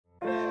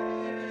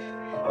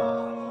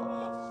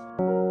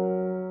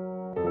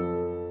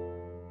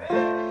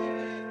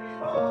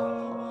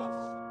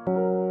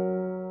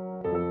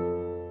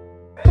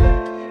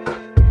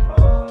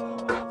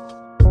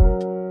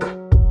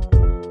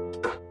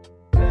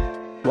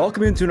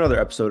Welcome into another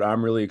episode.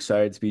 I'm really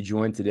excited to be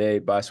joined today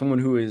by someone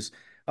who is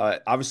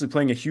obviously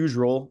playing a huge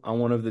role on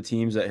one of the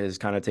teams that has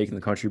kind of taken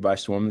the country by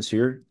storm this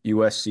year,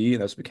 USC,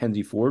 and that's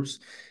McKenzie Forbes.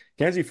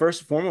 McKenzie,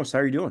 first and foremost, how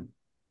are you doing?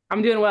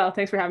 I'm doing well.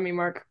 Thanks for having me,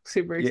 Mark.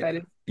 Super Yeah,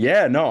 excited.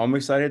 yeah, no, I'm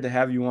excited to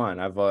have you on.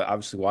 I've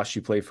obviously watched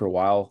you play for a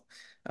while,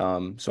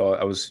 so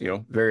I was,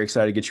 very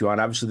excited to get you on.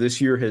 Obviously, this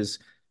year has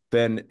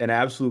been an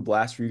absolute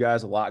blast for you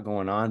guys. A lot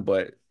going on,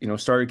 but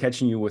started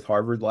catching you with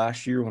Harvard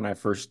last year when I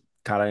first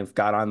kind of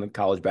got on the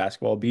college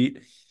basketball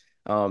beat.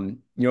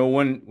 When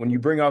you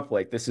bring up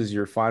like this is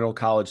your final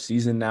college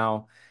season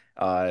now,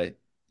 uh,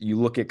 you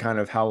look at kind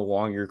of how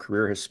long your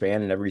career has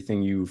spanned and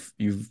everything you've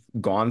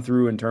gone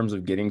through in terms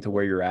of getting to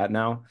where you're at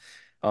now.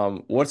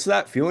 What's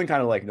that feeling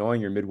kind of like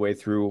knowing you're midway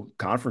through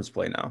conference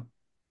play now?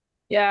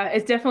 Yeah,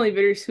 it's definitely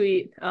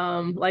bittersweet.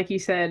 Like you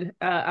said,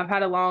 I've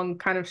had a long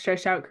kind of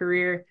stretched out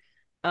career,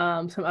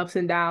 some ups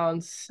and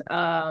downs.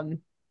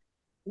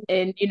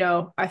 And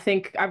I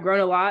think I've grown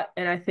a lot,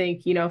 and I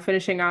think,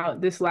 finishing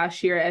out this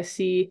last year at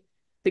SC,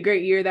 the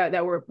great year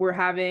that we're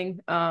having,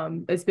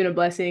 it's been a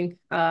blessing.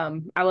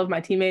 I love my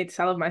teammates,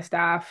 I love my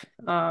staff.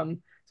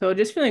 So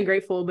just feeling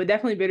grateful, but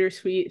definitely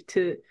bittersweet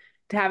to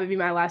have it be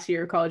my last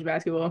year of college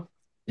basketball.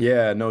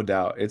 Yeah, no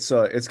doubt. It's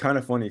kind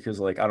of funny because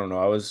like I don't know,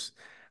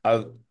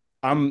 I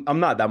I'm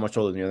not that much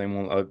older than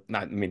you.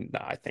 Not I mean,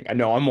 nah, I think I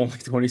know I'm only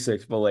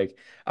 26, but like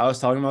I was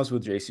talking about this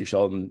with JC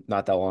Sheldon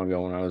not that long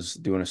ago when I was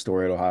doing a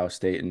story at Ohio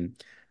State, and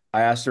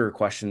I asked her a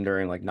question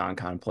during like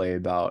non-con play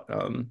about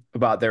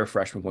their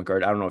freshman point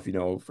guard. I don't know if you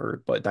know of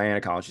her, but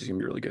Diana Collins, she's gonna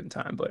be really good in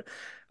time. But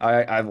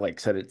I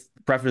like said it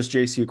preface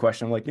JC a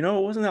question. I'm like, it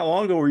wasn't that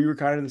long ago where you were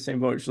kind of in the same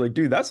boat. She's like,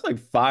 dude, that's like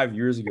 5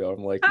 years ago.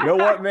 I'm like, you know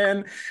what,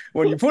 man?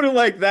 When you put it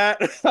like that,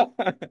 Good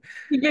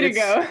to it's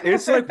go.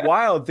 it's like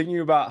wild thinking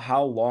about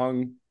how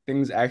long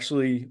things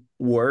actually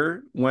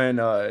were when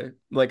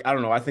like I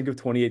don't know, I think of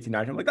 2018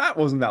 19. I'm like, that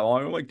wasn't that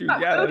long. I'm like, dude, That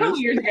yeah, was a that couple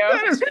is years ago.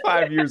 that is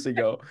 5 years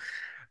ago.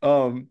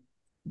 Um,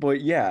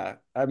 but yeah,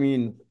 I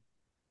mean,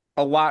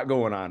 a lot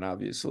going on,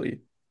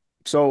 obviously.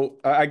 So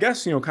I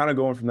guess, kind of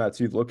going from that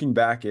too, looking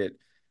back at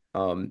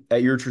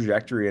your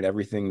trajectory and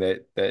everything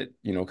that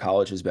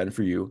college has been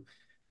for you,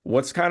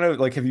 what's kind of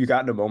like have you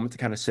gotten a moment to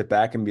kind of sit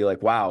back and be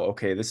like, wow,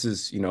 okay, this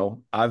is,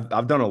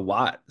 I've done a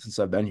lot since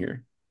I've been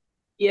here.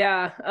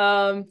 Yeah,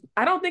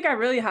 I don't think I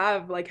really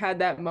have like had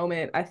that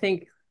moment. I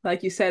think,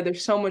 like you said,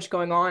 there's so much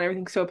going on.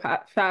 Everything's so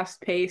pa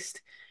fast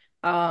paced.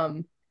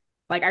 Um,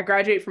 like I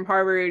graduate from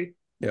Harvard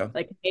Yeah.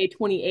 like May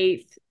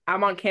 28th.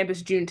 I'm on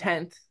campus June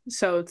 10th.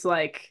 So it's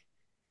like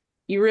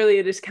you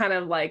really just kind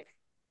of like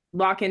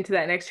lock into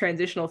that next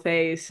transitional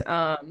phase.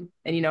 And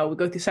we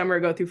go through summer,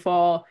 go through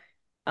fall.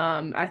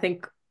 I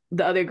think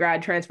the other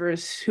grad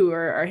transfers who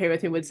are here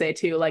with me would say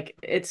too, like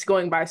it's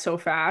going by so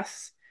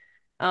fast.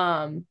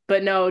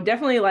 But no,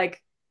 definitely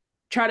like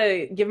try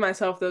to give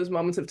myself those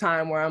moments of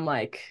time where I'm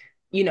like,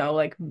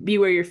 like be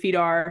where your feet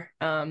are,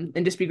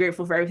 and just be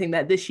grateful for everything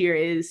that this year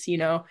is.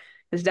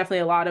 There's definitely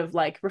a lot of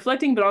like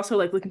reflecting, but also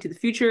like looking to the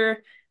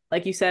future,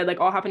 like you said,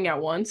 like all happening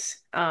at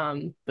once.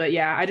 But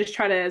yeah, I just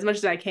try to, as much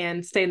as I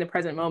can, stay in the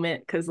present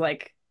moment because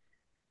like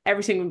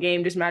every single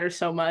game just matters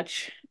so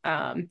much,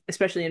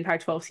 especially in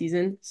Pac-12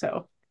 season.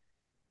 So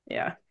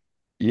yeah.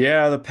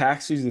 Yeah, the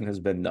pack season has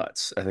been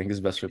nuts. I think is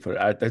the best way to put it.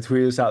 I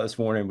tweeted this out this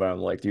morning, but I'm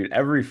like, dude,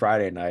 every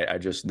Friday night, I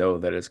just know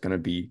that it's going to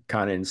be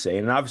kind of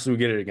insane. And obviously, we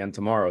get it again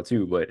tomorrow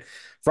too. But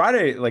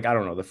Friday, like, I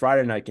don't know, the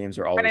Friday night games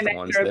are always Friday the nights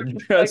ones are that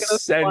like those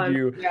just send ones.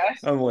 you. Yeah.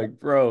 I'm like,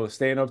 bro,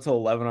 staying up till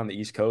 11 on the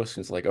East Coast.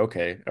 It's like,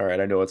 okay, all right,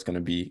 I know it's going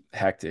to be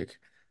hectic.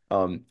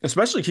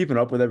 Especially keeping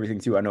up with everything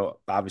too. I know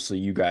obviously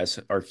you guys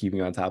are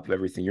keeping on top of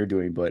everything you're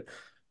doing, but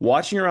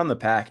watching around the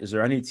pack, is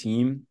there any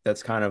team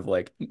that's kind of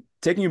like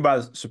taking you by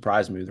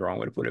surprise, maybe the wrong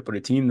way to put it, but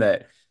a team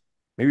that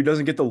maybe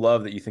doesn't get the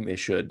love that you think they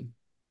should?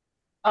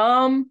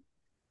 Um,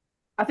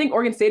 I think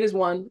Oregon State is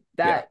one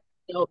Yeah.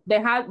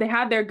 that they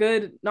had their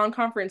good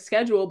non-conference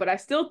schedule, but I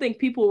still think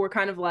people were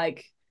kind of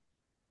like,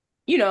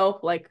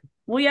 like,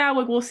 well, yeah,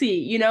 like we'll see,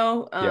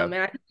 Yeah. and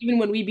I think even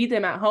when we beat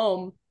them at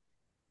home,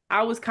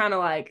 I was kind of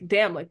like,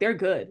 damn, like they're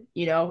good,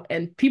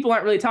 and people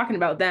aren't really talking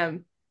about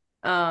them.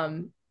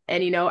 And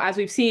as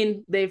we've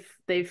seen,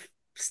 they've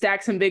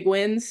stacked some big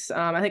wins.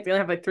 I think they only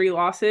have like three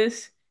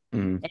losses.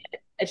 Mhm. And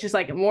it's just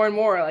like more and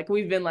more like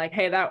we've been like,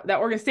 hey, that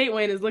Oregon State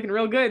win is looking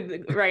real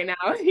good right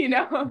now, you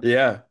know.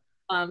 Yeah.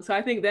 So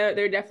I think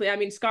they're definitely. I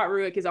mean, Scott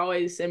Rueck is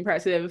always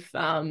impressive.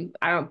 I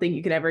don't think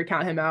you can ever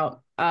count him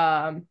out.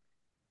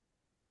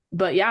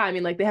 But yeah, I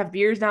mean, like they have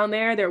beers down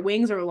there. Their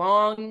wings are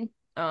long.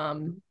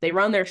 They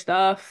run their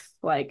stuff.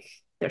 Like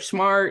they're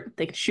smart.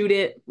 They can shoot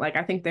it. Like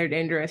I think they're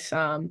dangerous.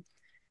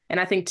 And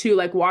I think too,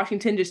 like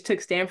Washington just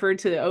took Stanford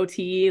to the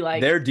OT. Their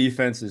Like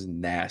defense is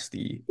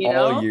nasty you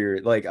all know,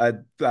 year. Like I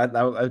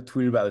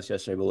tweeted about this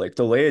yesterday, but like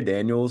Delia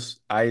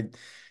Daniels, I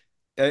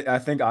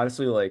think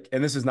honestly, like,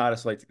 and this is not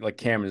a like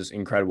Cam is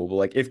incredible, but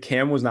like if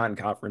Cam was not in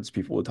conference,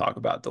 people would talk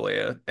about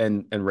Delia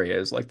and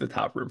Reyes like the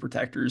top rim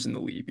protectors in the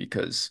league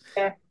because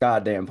yeah.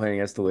 goddamn playing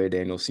against Delia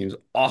Daniels seems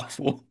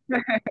awful.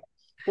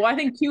 Well, I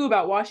think too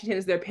about Washington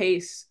is their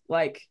pace.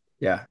 Like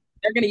Yeah.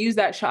 they're going to use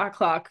that shot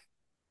clock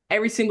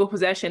every single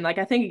possession. Like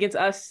I think against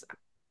us,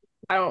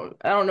 I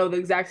don't know the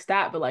exact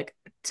stat, but like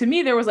to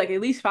me there was like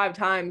at least 5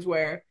 times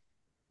where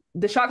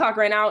the shot clock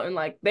ran out and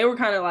like they were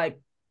kind of like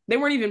they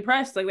weren't even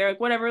pressed. Like they're like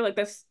whatever, like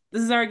this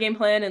is our game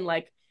plan and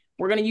like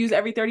we're gonna use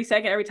every 30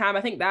 second every time.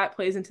 I think that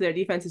plays into their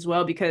defense as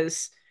well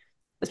because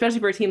especially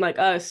for a team like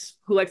us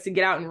who likes to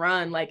get out and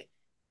run, like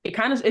it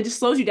just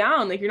slows you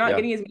down. Like you're not Yeah.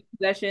 getting as many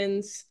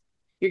possessions.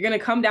 You're gonna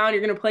come down,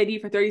 you're gonna play D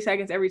for 30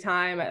 seconds every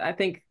time. I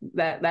think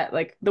that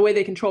like the way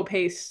they control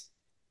pace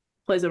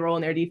plays a role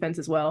in their defense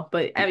as well.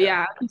 But Yeah.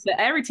 yeah, like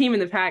every team in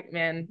the pack,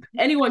 man,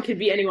 anyone could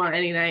beat anyone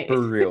any For night.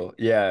 real.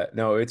 Yeah.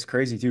 No, it's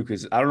crazy too,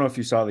 because I don't know if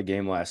you saw the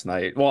game last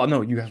night. Well,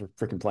 no, you guys were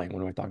freaking playing.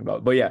 What am I talking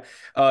about? But yeah,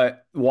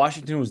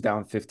 Washington was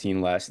down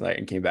 15 last night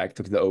and came back,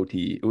 took the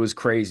OT. It was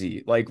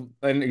crazy. Like,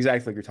 and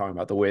exactly like you're talking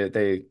about, the way that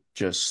they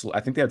just,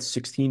 I think they had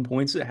 16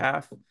 points at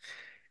half.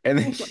 And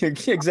they,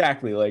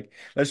 exactly, like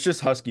that's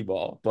just Husky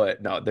ball.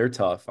 But no, they're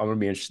tough. I'm gonna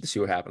be interested to see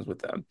what happens with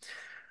them.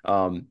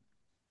 Um,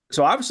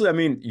 so obviously, I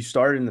mean, you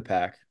started in the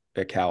pack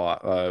at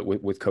Cal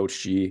with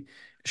Coach G.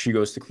 She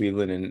goes to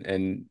Cleveland,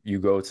 and you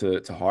go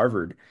to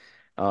Harvard.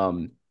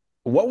 Um,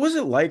 what was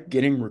it like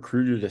getting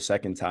recruited a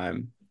second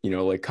time? You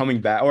know, like coming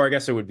back, or I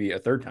guess it would be a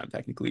third time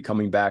technically,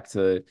 coming back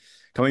to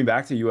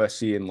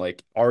USC and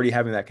like already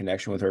having that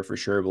connection with her for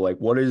sure. But like,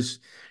 what is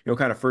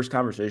kind of first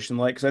conversation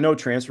like? Because I know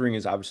transferring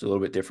is obviously a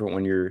little bit different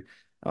when you're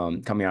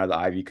coming out of the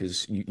Ivy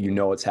because you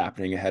know what's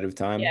happening ahead of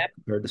time Yeah.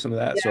 compared to some of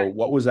that. So, Yeah.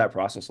 what was that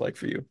process like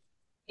for you?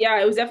 Yeah,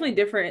 it was definitely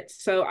different.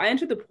 So I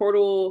entered the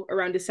portal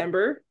around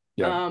December.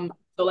 Yeah.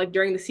 So like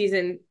during the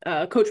season,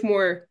 Coach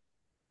Moore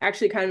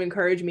actually kind of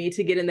encouraged me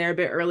to get in there a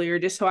bit earlier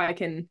just so I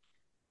can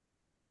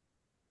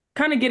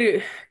kind of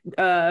get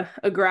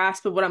a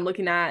grasp of what I'm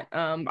looking at.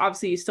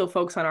 Obviously you still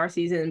focus on our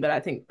season, but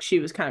I think she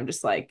was kind of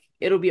just like,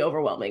 it'll be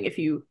overwhelming if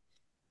you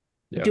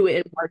Yeah. do it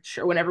in March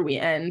or whenever we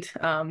end.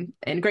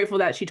 And grateful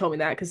that she told me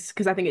that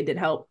because I think it did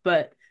help.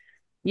 But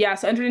yeah,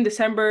 so entered in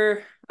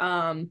December.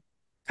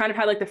 Kind of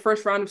had like the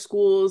first round of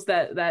schools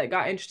that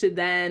got interested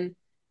then.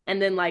 And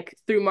then like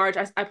through March,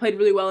 I played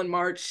really well in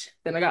March.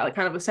 Then I got like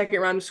kind of a second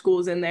round of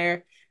schools in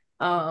there.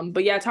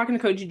 But yeah, talking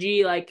to Coach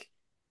G, like,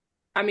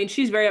 I mean,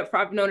 she's very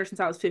upfront. I've known her since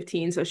I was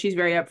 15, so she's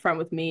very upfront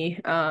with me.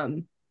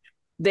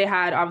 They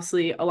had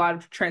obviously a lot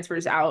of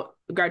transfers out,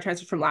 grad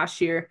transfers from last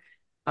year.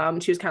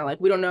 She was kind of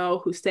like, we don't know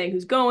who's staying,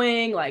 who's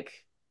going. Like,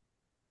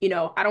 I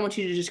don't want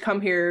you to just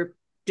come here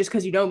just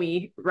because you know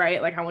me,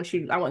 right? Like I want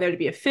there to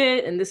be a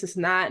fit and this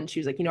and that. And she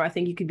was like, I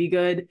think you could be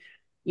good.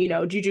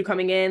 JuJu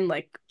coming in,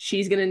 like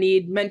she's gonna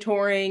need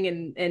mentoring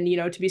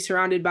and to be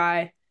surrounded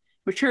by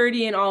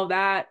maturity and all of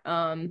that.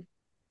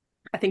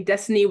 I think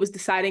Destiny was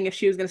deciding if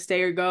she was gonna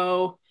stay or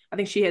go. I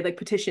think she had like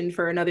petitioned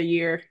for another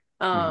year.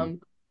 Mhm.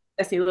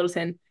 Destiny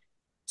Littleton.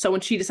 So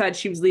when she decided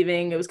she was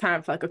leaving, it was kind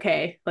of like,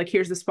 okay, like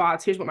here's the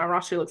spots, here's what my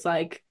roster looks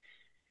like,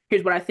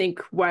 here's what I think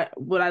what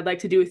I'd like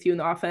to do with you in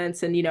the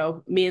offense. And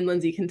me and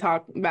Lindsay can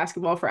talk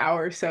basketball for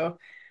hours. So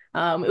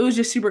it was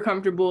just super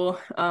comfortable.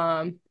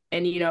 And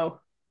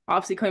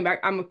obviously coming back,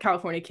 I'm a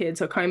California kid,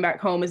 so coming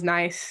back home is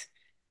nice.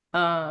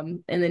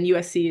 And then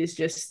USC is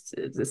just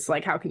it's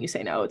like how can you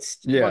say no? It's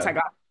once I Yeah.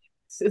 got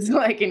it's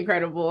like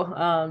incredible.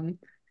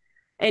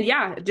 And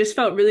yeah, it just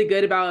felt really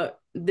good about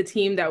the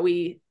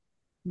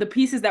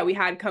pieces that we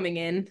had coming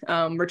in,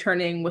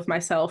 returning with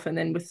myself and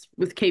then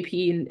with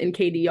KP and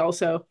KD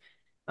also.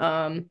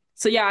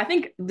 So yeah, I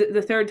think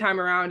the third time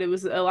around it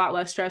was a lot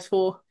less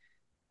stressful.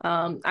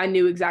 I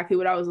knew exactly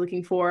what I was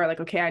looking for. Like,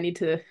 okay,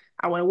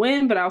 I want to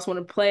win, but I also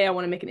want to play. I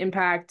want to make an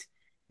impact.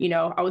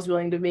 I was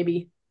willing to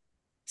maybe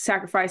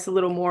sacrifice a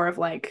little more of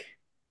like,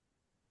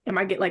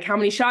 like how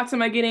many shots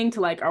am I getting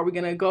to like, are we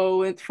gonna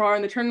go far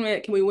in the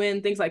tournament? Can we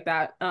win? Things like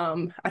that.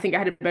 I think I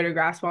had a better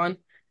grasp on.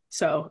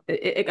 So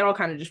it all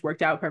kind of just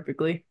worked out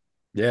perfectly.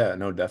 Yeah,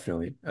 no,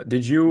 definitely.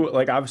 Did you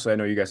like obviously I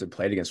know you guys had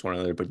played against one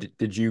another, but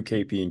did you,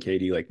 KP and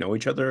KD like know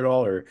each other at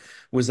all? Or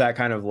was that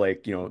kind of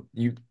like,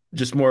 you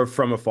just more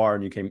from afar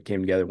and you came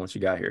together once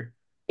you got here?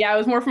 Yeah, it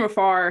was more from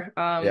afar.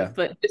 Yeah.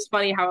 But it's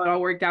funny how it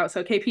all worked out.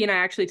 So KP and I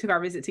actually took our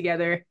visit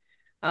together.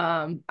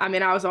 I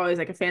mean, I was always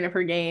like a fan of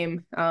her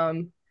game.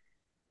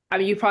 I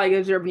mean, you probably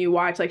observe when you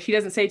watch, like she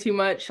doesn't say too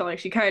much. Like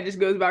she kind of just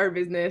goes about her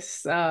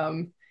business,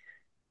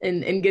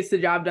 and gets the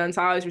job done.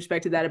 So I always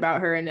respected that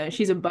about her. And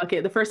she's a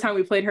bucket. The first time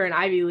we played her in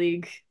Ivy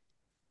League,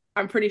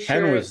 I'm pretty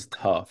 10 sure, was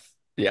tough.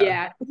 Yeah.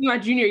 yeah, this is my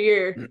junior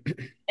year.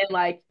 And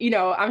like,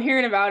 I'm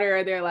hearing about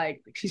her. They're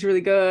like, she's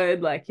really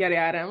good, like yada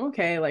yada. I'm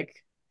okay,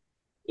 like,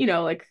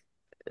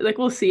 like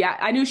we'll see.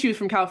 I knew she was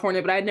from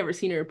California, but I had never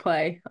seen her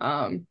play.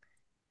 And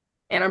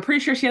I'm pretty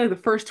sure she had like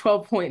the first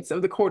 12 points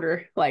of the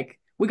quarter. Like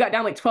we got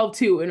down like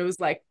 12-2, and it was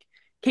like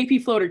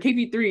KP floater,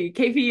 KP three,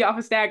 KP off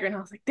a stagger. And I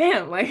was like,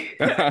 damn, like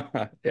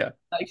Yeah.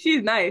 like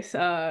she's nice.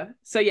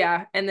 So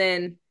yeah, and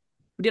then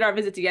we did our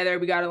visit together.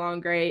 We got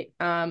along great.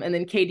 And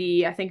then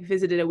KD, I think,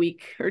 visited a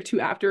week or two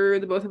after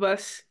the both of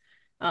us.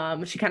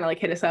 She kind of like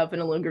hit us up in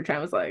a little group chat,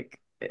 was like,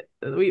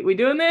 we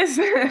doing this?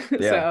 Yeah.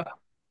 So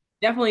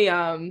definitely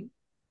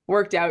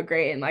worked out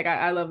great. And like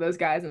I love those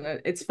guys,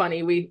 and it's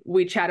funny.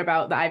 We chat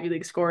about the Ivy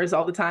League scores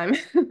all the time.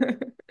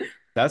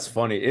 That's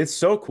funny. It's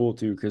so cool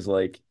too, because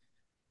like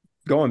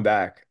going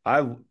back,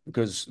 I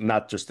because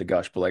not just the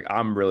gush, but like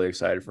I'm really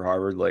excited for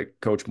Harvard. Like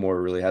Coach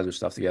Moore really has her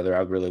stuff together. I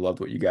really loved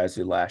what you guys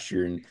did last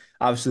year, and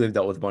obviously they've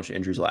dealt with a bunch of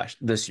injuries last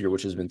this year,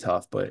 which has been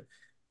tough. But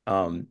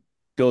um,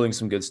 building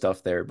some good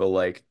stuff there. But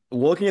like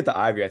looking at the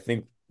Ivy, I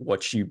think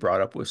what she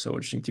brought up was so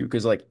interesting too,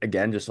 because like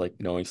again, just like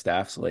knowing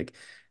staffs, like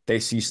they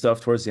see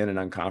stuff towards the end of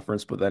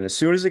non-conference, but then as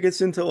soon as it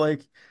gets into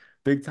like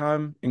big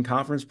time in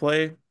conference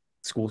play,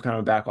 schools kind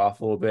of back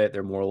off a little bit.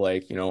 They're more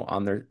like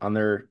on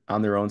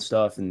their own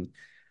stuff and.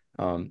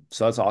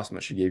 So that's awesome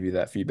that she gave you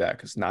that feedback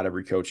because not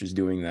every coach is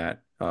doing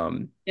that.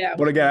 Yeah.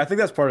 But again, I think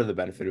that's part of the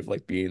benefit of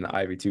like being in the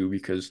Ivy too,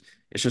 because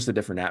it's just a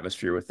different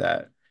atmosphere with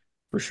that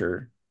for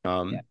sure.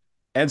 Yeah.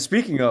 And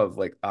speaking of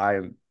like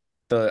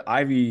the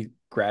Ivy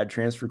grad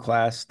transfer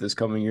class this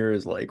coming year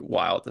is like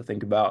wild to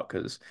think about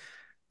because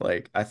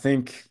like I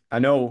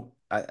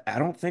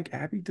don't think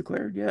Abby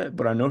declared yet,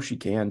 but I know she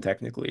can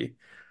technically.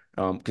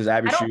 Because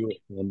Abby I don't Shu at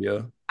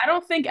Columbia. I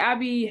don't think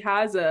Abby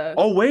has a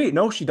Oh wait,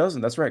 no, she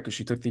doesn't. That's right, because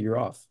she took the year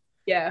off.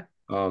 yeah.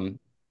 Um,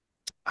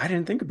 I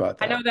didn't think about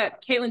I know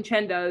that. that Caitlin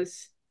Chen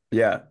does.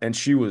 Yeah, and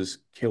she was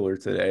killer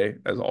today,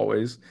 as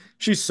always.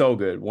 She's so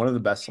good. One of the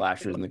best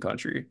slashers in the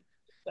country.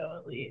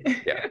 So elite.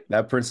 Yeah,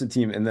 that Princeton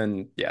team, and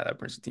then yeah, that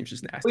Princeton team's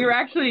just We were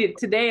nasty. actually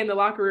today in the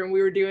locker room,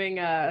 we were doing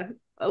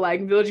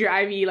like build your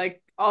Ivy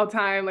like all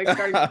time, like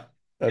starting.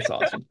 That's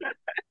awesome.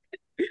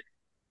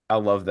 I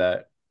love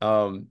that.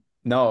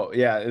 No,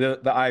 yeah,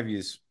 the Ivy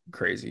is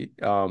crazy.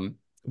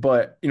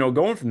 But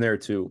going from there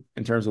too,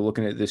 in terms of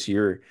looking at this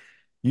year,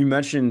 you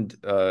mentioned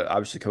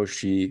obviously Coach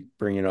G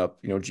bringing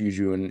up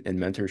Juju and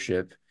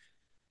mentorship.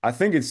 I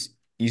think it's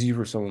easy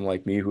for someone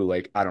like me who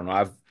like I don't know.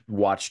 I've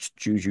watched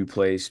Juju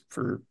plays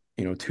for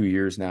 2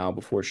 years now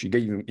before she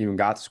even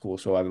got to school.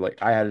 So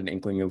I had an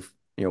inkling of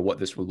what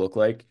this would look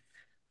like.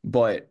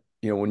 But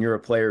when you're a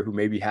player who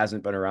maybe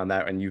hasn't been around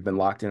that and you've been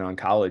locked in on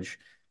college,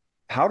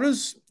 how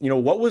does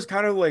what was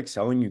kind of like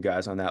selling you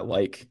guys on that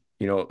like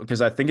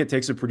because I think it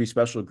takes a pretty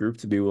special group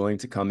to be willing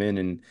to come in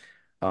and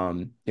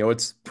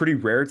it's pretty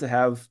rare to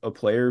have a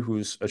player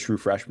who's a true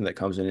freshman that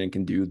comes in and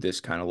can do this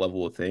kind of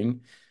level of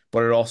thing.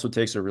 But it also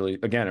takes a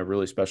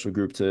really special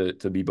group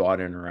to be bought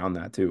in around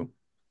that too.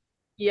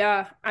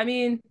 Yeah, I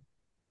mean,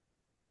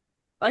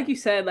 like you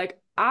said,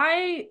 like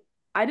I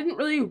didn't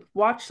really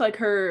watch like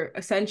her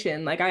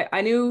ascension. Like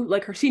I knew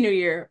like her senior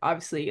year,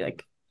 obviously,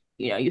 like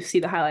you see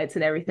the highlights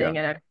and everything,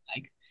 Yeah. and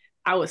like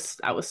I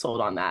was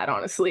sold on that,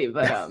 honestly.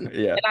 But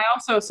Yeah. and I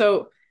also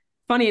so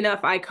funny enough,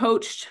 I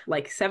coached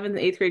like seventh and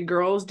eighth grade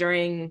girls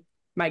during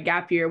my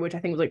gap year, which I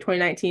think was like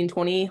 2019,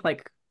 20,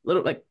 like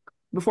little like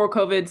before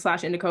COVID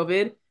slash into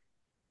COVID.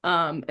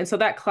 And so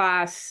that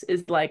class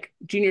is like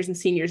juniors and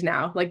seniors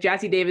now, like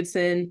Jazzy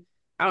Davidson.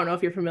 I don't know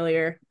if you're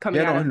familiar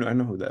coming Yeah, out no, of I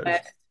know who that is.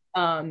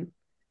 West.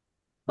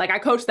 Like I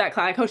coached that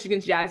class, I coached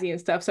against Jazzy and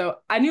stuff. So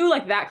I knew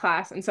like that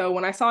class. And so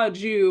when I saw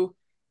Ju,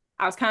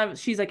 I was kind of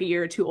she's like a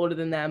year or two older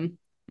than them.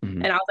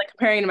 Hmm. And I was like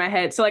comparing in my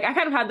head. So like I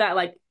kind of had that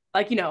like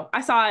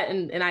I saw it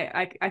and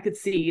I could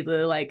see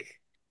the like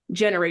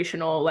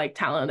generational like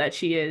talent that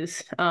she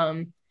is.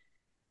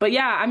 But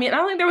yeah, I mean, I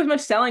don't think there was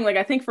much selling. Like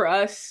I think for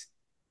us,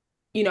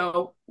 we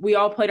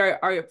all played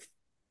our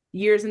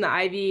years in the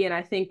Ivy, and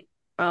I think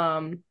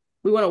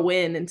we want to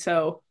win. And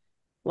so,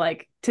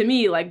 like to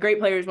me, like great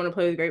players want to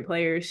play with great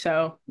players.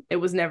 So it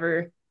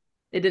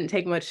didn't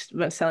take much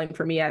selling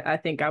for me. I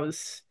think I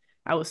was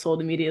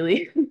sold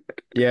immediately.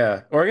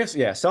 Yeah, or I guess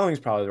yeah, selling is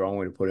probably the wrong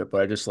way to put it,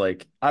 but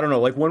I don't know,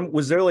 like when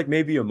was there like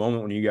maybe a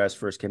moment when you guys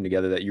first came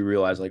together that you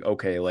realized like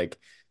okay, like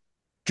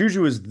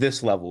Juju is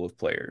this level of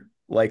player.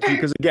 Like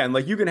because again,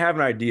 like you can have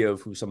an idea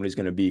of who somebody's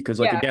going to be. Because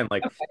like Yeah. again,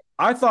 like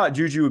I thought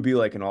Juju would be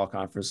like an all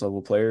conference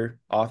level player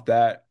off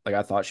that. Like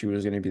I thought she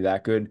was going to be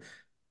that good.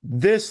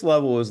 This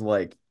level is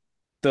like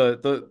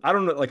the I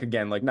don't know. Like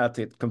again, like not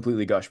to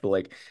completely gush, but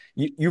like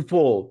you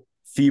pull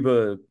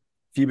FIBA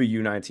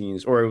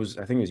U19s or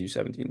I think it was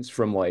U17s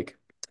from like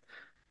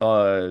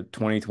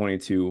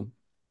 2022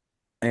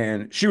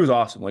 and she was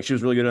awesome. Like she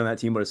was really good on that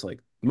team, but it's like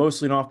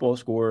mostly an off-ball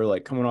scorer,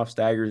 like coming off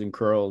staggers and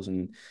curls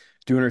and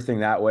doing her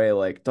thing that way.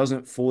 Like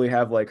doesn't fully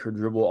have like her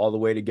dribble all the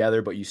way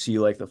together, but you see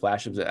like the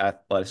flashes of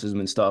athleticism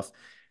and stuff.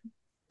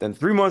 Then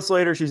 3 months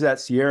later, she's at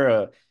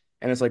Sierra,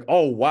 and it's like,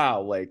 oh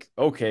wow, like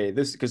okay,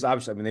 this because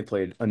obviously, I mean, they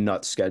played a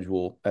nut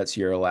schedule at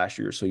Sierra last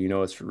year, so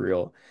it's for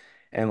real.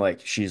 And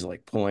like she's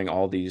like pulling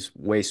all these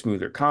way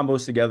smoother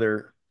combos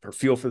together. Her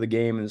feel for the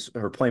game and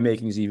her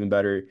playmaking is even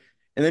better.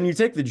 And then you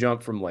take the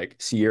jump from like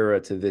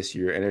Sierra to this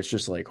year, and it's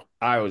just like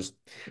I was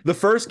the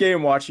first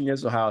game watching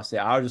against Ohio State,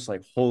 I was just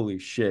like, holy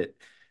shit,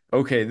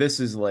 okay, this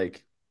is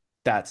like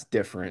that's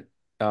different.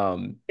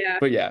 Yeah.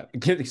 But yeah,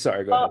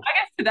 sorry, go Well, ahead. I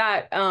guess to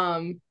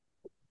that,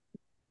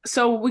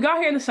 so we got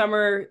here in the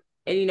summer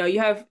and you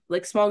have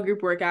like small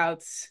group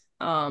workouts,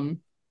 a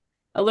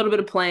little bit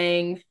of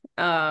playing.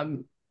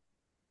 And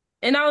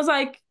I was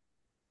like,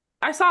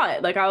 I saw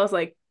it. Like I was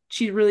like,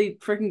 she's really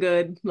freaking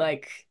good.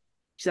 Like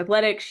She's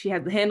athletic. She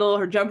has the handle.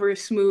 Her jumper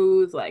is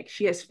smooth. Like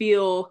she has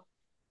feel.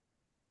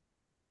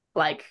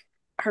 Like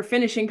her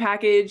finishing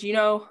package,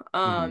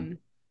 Hmm.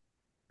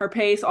 her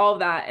pace, all of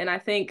that. And I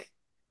think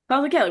I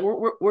was like, yeah, like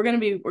we're gonna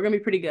be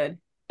pretty good.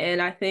 And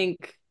I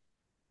think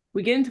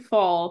we get into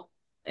fall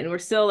and we're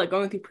still like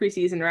going through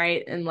preseason,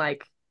 right? And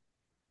like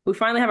we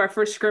finally have our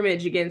first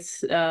scrimmage against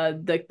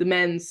the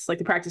men's like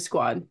the practice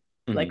squad,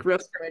 Hmm. like real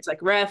scrimmage, like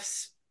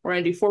refs. We're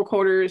gonna do 4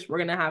 quarters. We're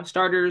gonna have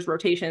starters,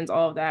 rotations,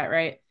 all of that,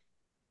 right?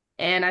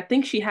 And I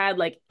think she had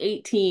like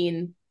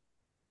 18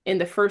 in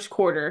the first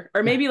quarter,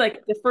 or maybe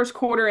like the first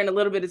quarter and a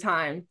little bit of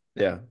time.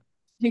 Yeah.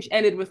 I think she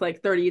ended with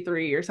like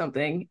 33 or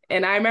something.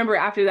 And I remember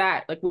after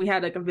that, like we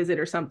had like a visit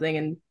or something,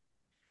 and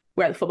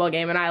we're at the football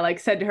game, and I like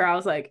said to her, I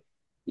was like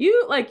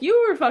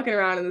you were fucking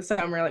around in the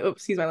summer, like,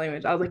 oops, excuse my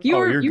language. I was like,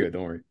 Oh, you're good.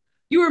 Don't worry.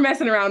 you were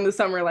messing around in the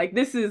summer. Like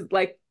this is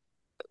like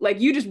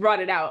you just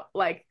brought it out.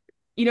 Like,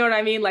 you know what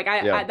I mean? Like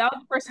Yeah. I that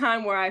was the first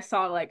time where I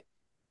saw like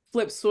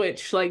flip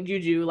switch, like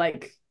JuJu,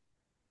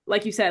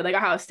 like you said, like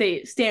Ohio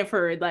State,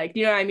 Stanford, like,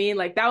 you know what I mean?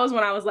 Like that was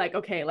when I was like,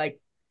 okay, like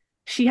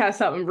she has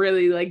something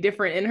really like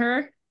different in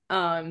her.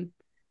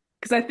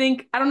 Because I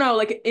think I don't know,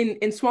 like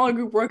in smaller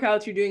group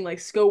workouts, you're doing like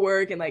skill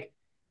work and like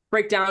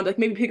breakdowns, like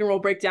maybe pick and roll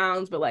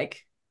breakdowns, but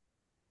like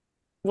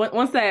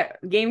once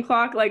that game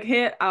clock like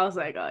hit, I was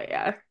like, oh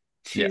yeah,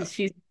 Yeah.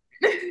 she's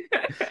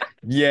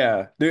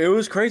Yeah, dude, it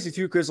was crazy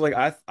too because like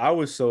I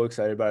was so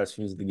excited about it as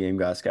soon as the game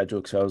got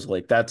scheduled because I was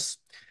like, that's,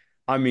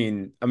 I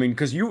mean,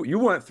 because you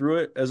went through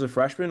it as a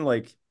freshman,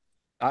 like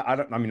I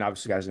don't, I mean,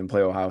 obviously you guys didn't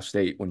play Ohio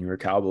State when you were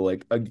Cal, but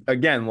like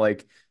again,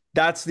 like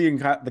that's the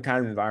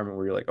kind of environment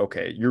where you're like,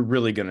 okay, you're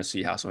really gonna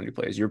see how somebody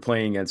plays. You're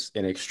playing against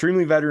an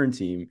extremely veteran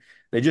team.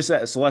 They just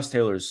said Celeste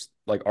Taylor's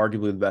like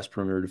arguably the best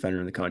perimeter defender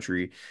in the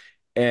country,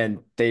 and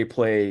they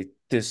play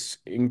this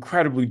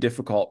incredibly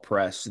difficult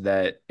press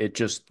that it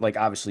just like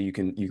obviously you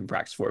can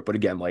practice for it, but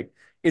again, like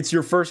it's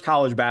your first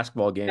college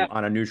basketball game yeah,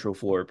 on a neutral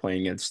floor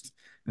playing against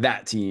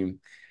that team.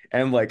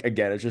 And like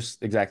again, it's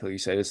just exactly what you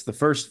said. It's the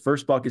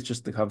first buck is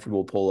just the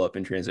comfortable pull up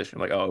in transition.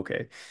 Like, oh,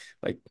 okay,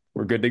 like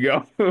we're good to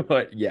go.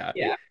 But yeah.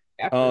 yeah,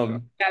 yeah, for sure.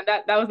 Um, Yeah,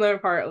 that was another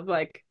part of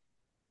like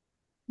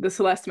the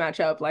Celeste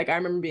matchup. Like I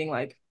remember being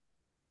like,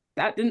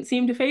 that didn't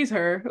seem to phase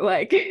her.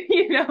 Like,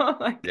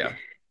 like yeah.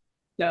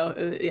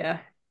 no, yeah.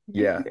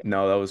 Yeah.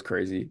 No, that was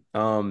crazy.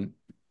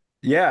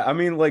 Yeah, I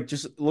mean, like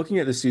just looking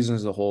at the season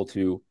as a whole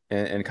too,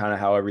 and kind of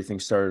how everything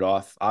started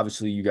off.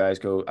 Obviously, you guys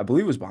go, I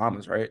believe it was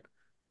Bahamas, right?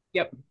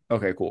 Yep.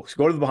 Okay, cool. So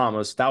go to the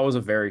Bahamas. That was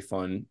a very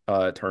fun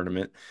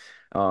tournament.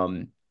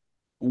 Um,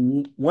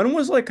 when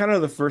was like kind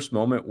of the first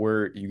moment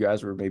where you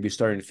guys were maybe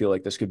starting to feel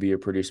like this could be a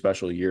pretty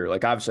special year?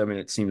 Like obviously, I mean,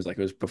 it seems like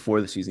it was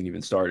before the season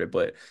even started,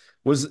 but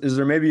is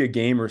there maybe a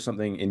game or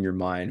something in your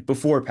mind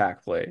before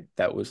pack play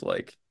that was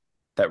like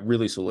that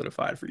really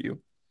solidified for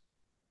you?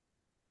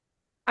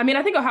 I mean,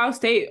 I think Ohio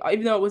State,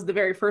 even though it was the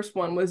very first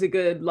one, was a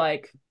good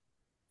like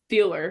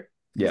feeler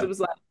because Yeah, it was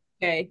like,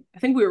 okay, I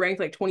think we were ranked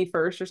like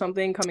 21st or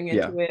something coming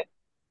yeah. into it.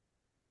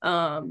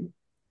 Um,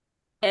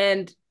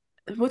 and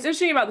what's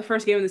interesting about the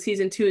first game of the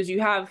season too is you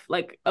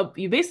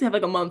basically have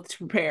like a month to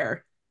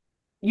prepare.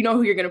 You know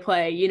who you're gonna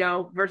play,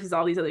 versus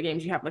all these other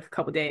games you have like a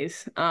couple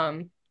days.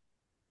 And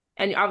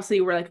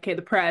obviously we're like, okay,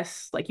 the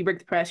press, like you break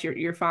the press,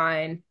 you're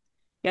fine,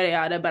 yada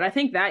yada. But I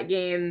think that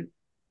game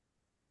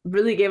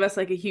really gave us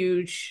like a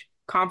huge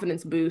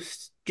confidence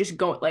boost, just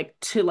going like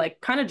to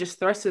like kind of just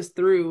thrust us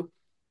through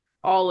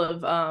all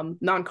of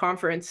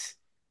non-conference.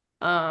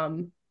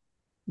 Um,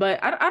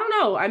 but I don't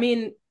know. I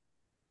mean,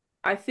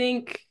 I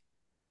think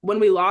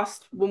when we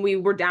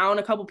were down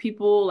a couple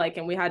people, like,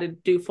 and we had to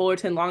do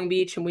Fullerton, Long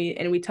Beach, and we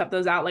toughed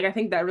those out. Like, I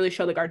think that really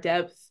showed like our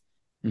depth.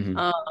 Hmm.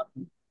 Um,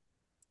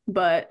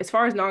 but as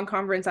far as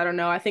non-conference, I don't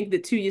know. I think the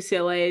two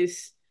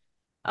UCLA's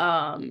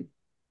um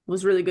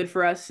was really good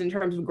for us in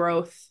terms of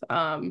growth.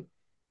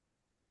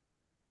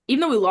 Even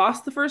though we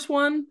lost the first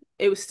one,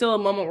 it was still a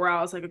moment where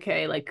I was like,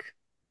 okay, like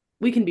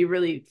we can be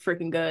really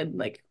freaking good.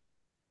 Like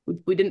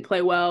we didn't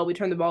play well. We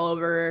turned the ball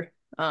over.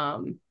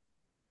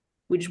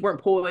 We just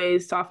weren't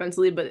poised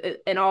offensively,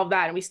 and all of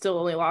that, and we still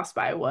only lost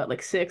by what,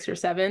 like 6 or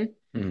 7.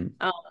 Hmm.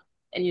 Um,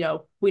 and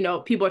we know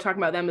people are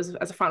talking about them as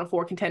a Final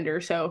Four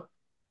contender. So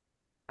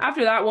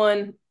after that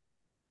one,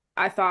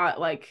 I thought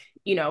like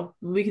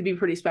we could be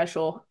pretty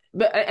special.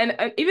 But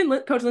and even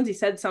Coach Lindsay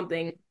said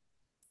something.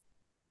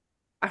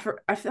 I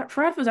forgot if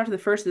it was after the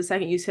first or the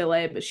second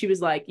UCLA, but she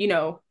was like,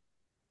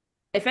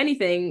 if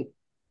anything,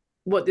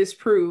 what this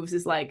proves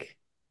is like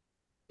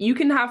you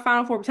can have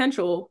Final Four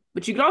potential,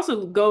 but you could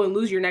also go and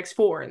lose your next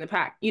four in the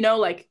pack.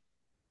 Like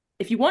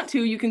if you want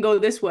to, you can go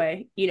this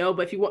way, but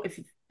if you want,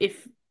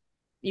 if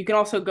you can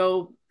also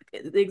go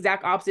the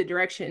exact opposite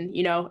direction,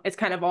 it's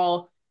kind of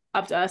all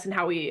up to us and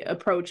how we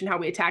approach and how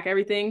we attack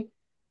everything.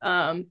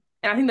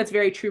 And I think that's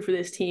very true for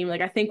this team.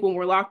 Like I think when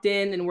we're locked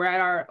in and we're at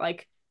our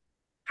like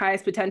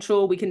highest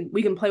potential, we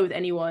can play with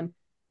anyone.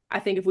 I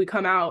think if we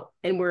come out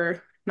and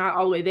we're not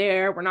all the way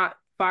there, we're not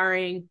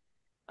firing,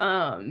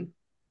 um,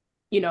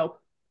 you know,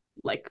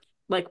 like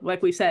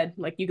like we said,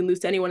 like you can lose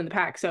to anyone in the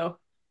pack. So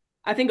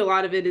I think a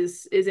lot of it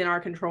is in our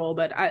control,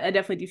 but I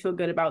definitely do feel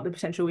good about the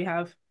potential we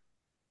have.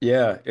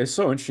 Yeah, it's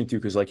so interesting too,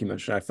 because like you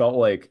mentioned, I felt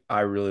like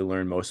I really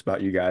learned most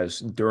about you guys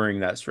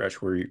during that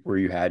stretch where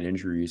you had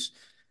injuries.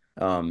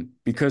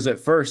 Because at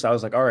first I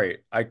was like, all right,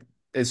 I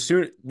as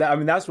soon that I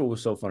mean that's what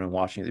was so fun in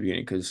watching at the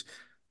beginning because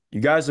you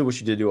guys did what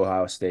you did to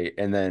Ohio State,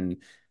 and then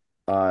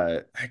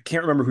I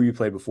can't remember who you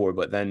played before,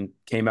 but then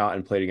came out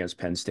and played against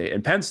Penn State.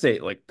 And Penn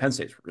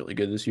State's really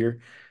good this year.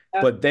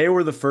 Yeah. But they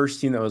were the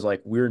first team that was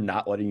like, we're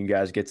not letting you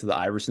guys get to the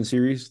Iverson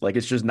series. Like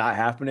it's just not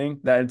happening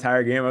that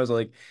entire game. I was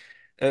like,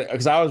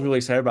 because I was really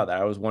excited about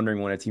that. I was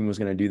wondering when a team was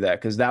going to do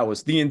that because that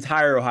was the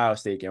entire Ohio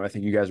State game. I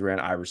think you guys ran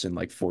Iverson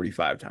like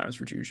 45 times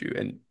for JuJu,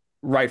 and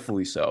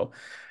rightfully so.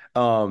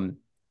 Um,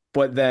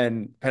 but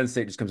then Penn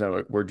State just comes out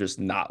like, we're just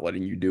not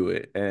letting you do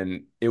it.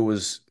 And it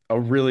was a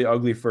really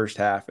ugly first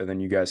half. And then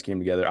you guys came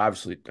together.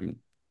 Obviously, I mean,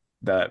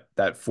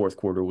 that fourth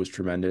quarter was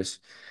tremendous.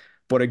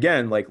 But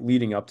again, like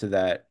leading up to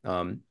that,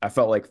 I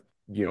felt like,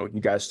 you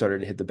guys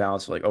started to hit the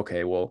balance like,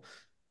 okay, well,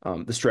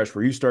 the stretch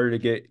where you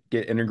started to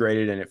get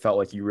integrated and it felt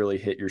like you really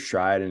hit your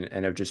stride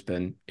and have just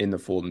been in the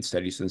fold and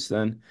steady since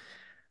then.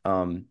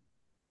 Um,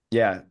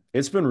 yeah,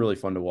 it's been really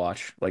fun to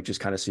watch, like just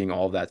kind of seeing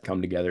all of that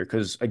come together.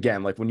 Because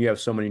again, like when you have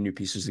so many new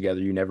pieces together,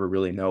 you never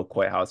really know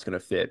quite how it's going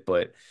to fit.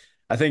 But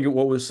I think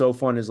what was so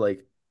fun is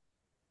like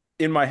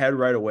in my head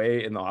right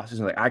away in the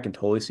offseason, like I can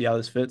totally see how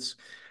this fits.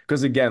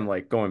 Because again,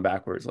 like going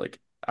backwards, like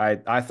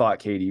I thought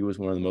KD was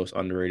one of the most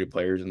underrated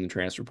players in the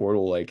transfer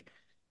portal. Like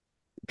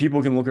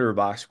people can look at her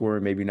box score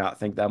and maybe not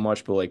think that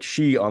much, but like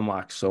she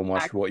unlocks so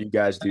much for what you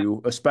guys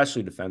do,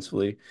 especially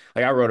defensively.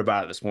 Like I wrote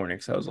about it this morning,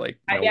 so I was like,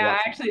 Yeah,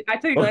 watching. I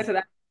took a glance at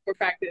that for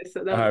practice.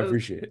 So I that was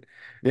appreciate it.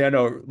 Yeah,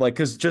 no, like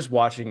because just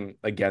watching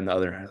again the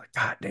other night, like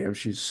God damn,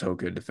 she's so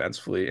good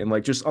defensively and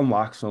like just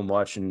unlocks so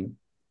much and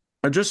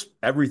just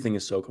everything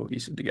is so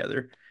cohesive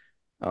together.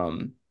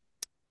 Um,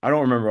 I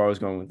don't remember where I was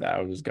going with that.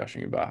 I was just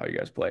gushing about how you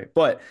guys play.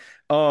 But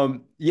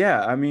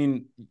yeah, I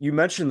mean, you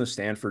mentioned the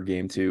Stanford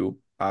game too,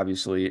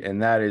 obviously,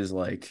 and that is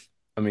like,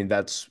 I mean,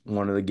 that's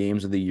one of the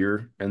games of the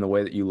year and the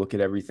way that you look at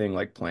everything,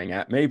 like playing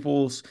at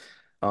Maples.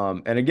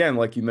 And again,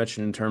 like you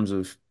mentioned in terms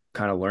of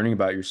kind of learning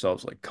about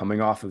yourselves, like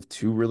coming off of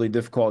two really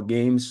difficult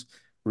games,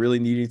 really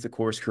needing to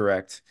course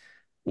correct.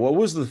 What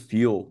was the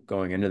feel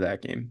going into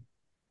that game?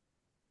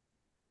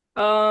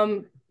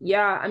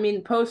 yeah, I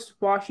mean post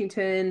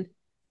Washington,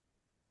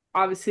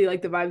 obviously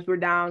like the vibes were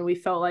down. We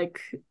felt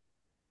like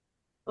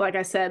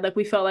I said, like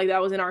we felt like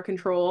that was in our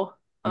control.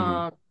 Hmm.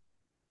 Um,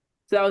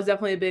 so that was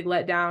definitely a big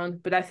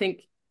letdown. But I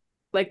think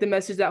like the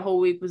message that whole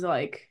week was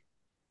like,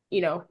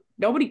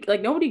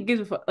 nobody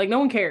gives a fuck. Like no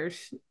one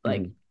cares.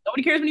 Like Hmm.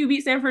 nobody cares when you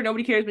beat Stanford,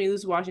 nobody cares when you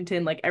lose to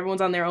Washington. Like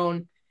everyone's on their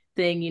own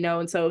thing.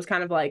 And so it's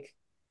kind of like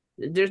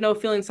there's no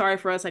feeling sorry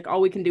for us. Like all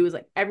we can do is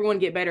like everyone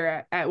get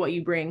better at what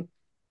you bring.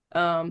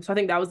 So I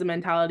think that was the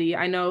mentality.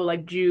 I know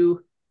like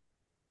Ju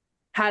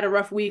had a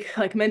rough week,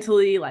 like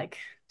mentally, like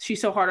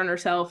she's so hard on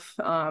herself.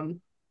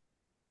 And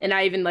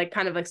I even like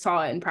kind of like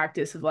saw it in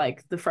practice of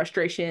like the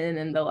frustration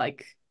and the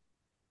like,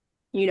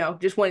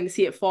 just wanting to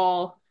see it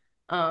fall.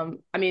 I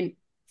mean,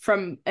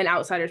 from an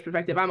outsider's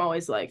perspective, I'm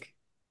always like,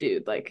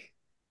 dude, like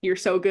you're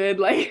so good,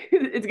 like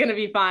it's gonna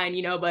be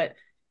fine. But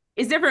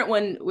it's different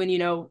when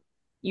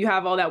you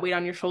have all that weight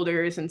on your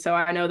shoulders. And so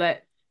I know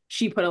that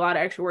she put a lot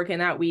of extra work in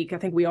that week. I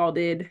think we all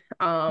did.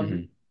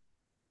 Hmm.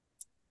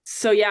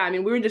 So yeah, I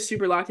mean, we were just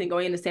super locked in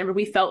going into Stanford.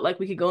 We felt like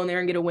we could go in there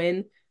and get a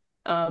win,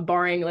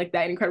 barring like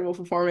that incredible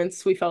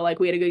performance. We felt like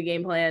we had a good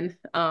game plan.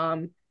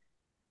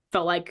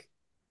 Felt like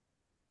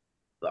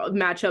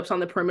matchups on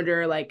the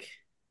perimeter, like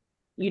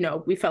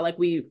we felt like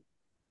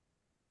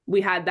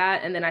we had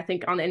that, and then I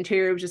think on the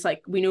interior it was just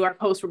like we knew our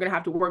posts were gonna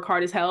have to work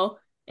hard as hell,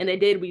 and they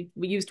did. We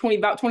used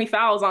about 20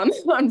 fouls on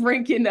on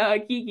Brink and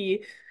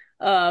Kiki,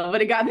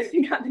 but it got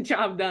the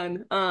job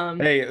done.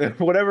 Hey,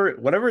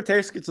 whatever it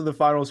takes to get to the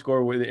final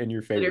score with in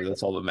your favor. Literally,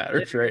 That's all that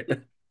matters, right?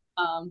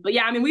 literally. But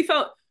yeah, I mean,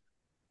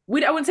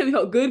 I wouldn't say we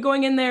felt good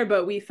going in there,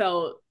 but we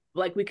felt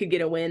like we could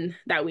get a win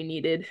that we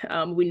needed.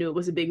 We knew it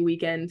was a big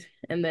weekend,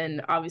 and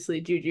then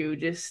obviously Juju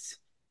just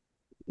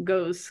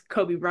goes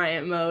Kobe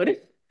Bryant mode.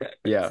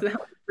 Yeah. So that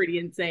was pretty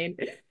insane.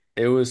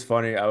 It was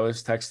funny. I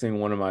was texting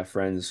one of my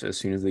friends as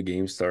soon as the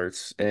game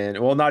starts, and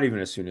well, not even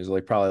as soon as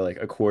like probably like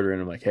a quarter,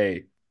 and I'm like,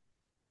 "Hey,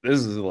 this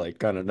is like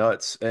kind of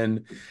nuts."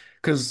 And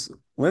because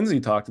Lindsay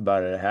talked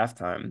about it at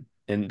halftime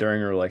and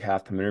during her like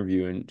halftime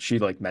interview, and she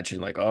like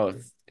mentioned like, "Oh,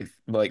 if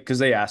like," because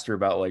they asked her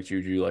about like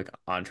JuJu like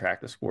on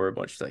track to score a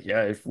bunch. She's like,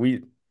 "Yeah, if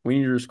we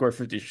need her to score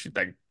 50, she's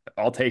like,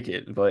 I'll take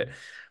it." But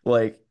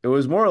like, it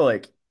was more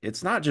like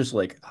it's not just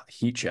like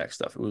heat check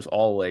stuff. It was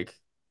all like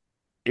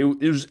it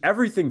was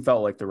everything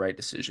felt like the right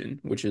decision,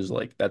 which is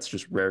like that's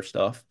just rare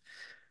stuff.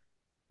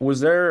 Was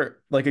there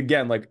like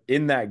again, like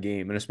in that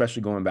game, and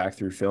especially going back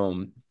through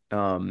film,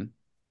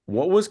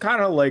 what was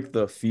kind of like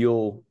the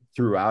feel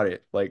throughout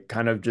it? Like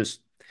kind of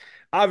just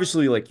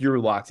obviously like you're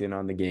locked in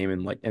on the game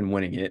and like and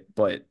winning it,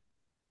 but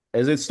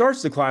as it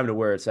starts to climb to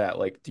where it's at,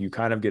 like do you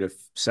kind of get a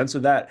sense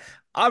of that?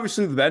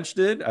 Obviously the bench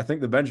did. I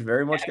think the bench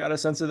very much got a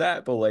sense of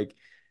that, but like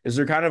Is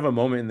there kind of a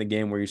moment in the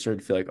game where you start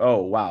to feel like,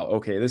 oh wow,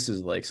 okay, this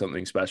is like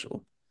something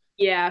special?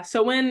 Yeah.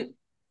 So when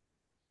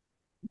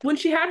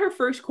she had her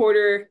first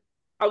quarter,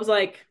 I was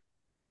like,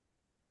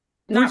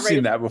 We've not seen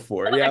ready, that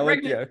before. but Yeah,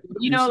 like like regular, yeah,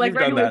 you've like you've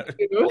done regular that.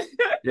 Ju.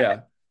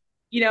 Yeah.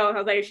 I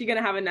was like, is she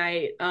gonna have a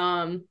night?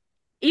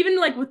 Even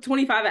like with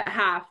 25 at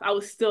half, I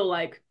was still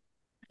like,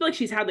 I feel like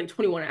she's had like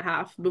 21 at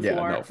half Yeah,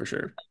 before, no, for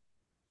sure.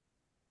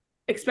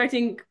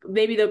 expecting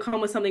maybe they'll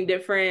come with something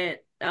different.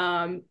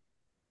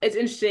 It's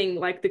interesting,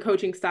 like the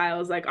coaching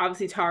styles. Like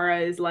obviously Tara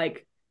is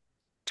like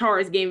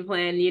Tara's game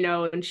plan,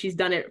 and she's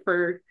done it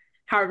for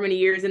however many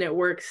years and it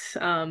works.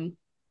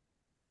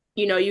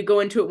 You go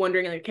into it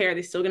wondering like, okay, are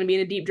they still going to be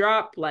in a deep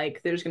drop?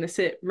 Like they're just going to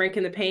sit rank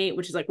in the paint,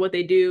 which is like what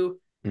they do.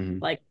 Hmm.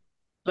 Like,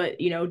 but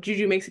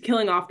JuJu makes a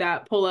killing off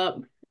that pull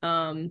up,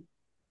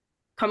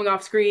 coming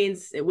off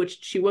screens, which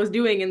she was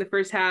doing in the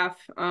first half.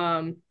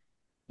 Like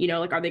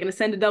are they going to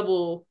send a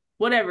double,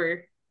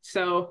 whatever.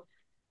 So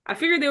I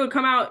figured they would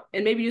come out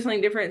and maybe do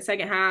something different in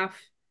second half.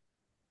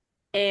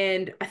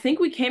 And I think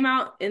we came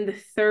out in the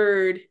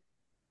third.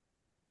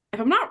 If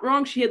I'm not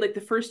wrong, she had like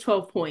the first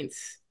 12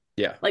 points.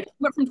 Yeah. Like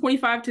went from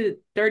 25 to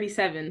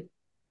 37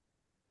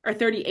 or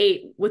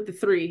 38 with the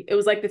three. It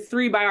was like the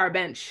three by our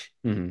bench.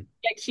 Hmm.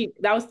 Like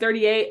that was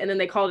 38, and then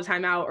they called a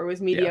timeout or it was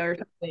Yeah. media or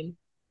something.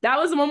 That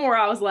was the moment where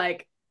I was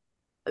like,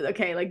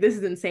 okay, like this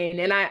is insane.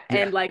 And I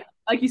Yeah. and like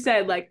you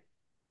said, like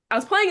I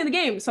was playing in the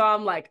game, so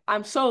I'm like,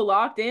 I'm so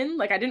locked in.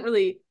 Like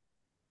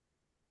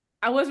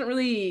I wasn't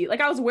really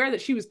like I was aware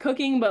that she was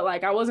cooking, but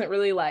like I wasn't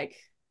really like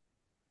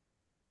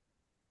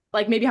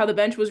maybe how the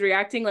bench was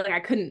reacting. Like I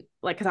couldn't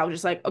like because I was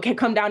just like, okay,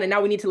 come down and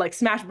now we need to like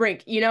smash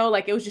Brink,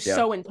 like it was just Yeah.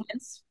 so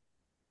intense.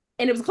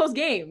 And it was a close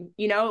game,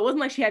 it wasn't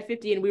like she had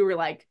 50 and we were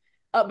like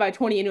up by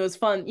 20 and it was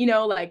fun,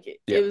 like it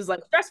Yeah. was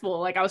like stressful.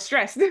 Like I was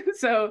stressed.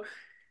 So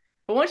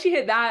but once she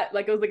hit that,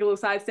 like it was like a little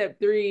sidestep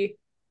three,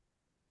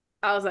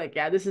 I was like,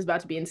 yeah, this is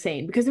about to be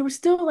insane because there was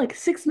still like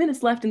 6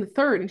 minutes left in the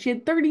third and she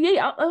had 38.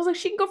 I was like,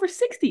 she can go for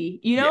 60,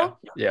 Yeah.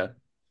 Yeah.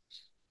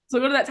 So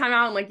I go to that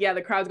timeout and like, yeah,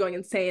 the crowd's going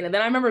insane. And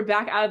then I remember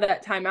back out of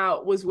that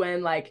timeout was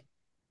when like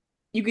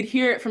you could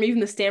hear it from even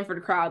the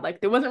Stanford crowd.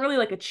 Like there wasn't really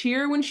like a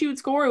cheer when she would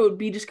score. It would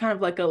be just kind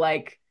of like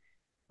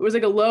it was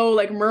like a low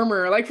like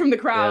murmur like from the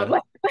crowd. Yeah.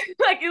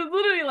 Like it was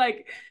literally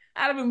like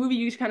out of a movie,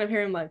 you just kind of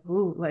hear him like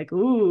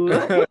ooh.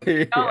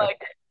 Yeah.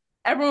 Like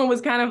everyone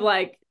was kind of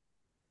like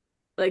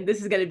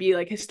this is gonna be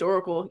like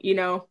historical.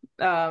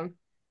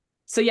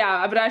 So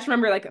yeah, but I just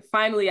remember like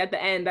finally at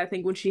the end, I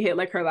think when she hit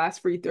like her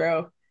last free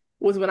throw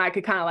was when I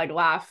could kind of like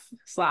laugh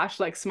slash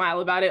like smile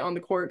about it on the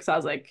court because I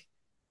was like,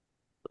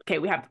 okay,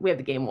 we have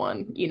the game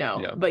won.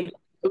 Yeah. But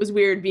it was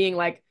weird being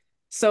like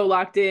so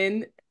locked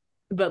in,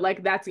 but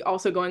like that's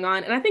also going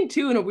on. And I think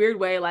too, in a weird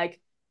way, like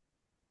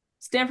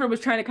Stanford was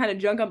trying to kind of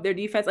junk up their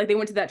defense. Like they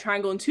went to that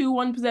triangle and two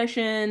one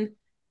possession.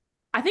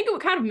 I think it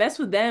would kind of mess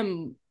with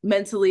them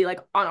mentally, like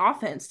on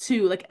offense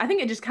too. Like I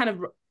think it just kind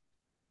of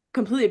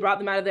completely brought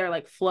them out of their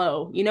like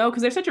flow,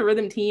 because they're such a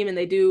rhythm team and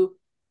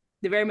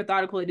they're very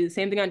methodical. They do the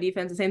same thing on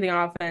defense, the same thing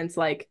on offense.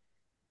 Like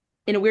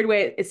in a weird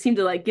way, it seemed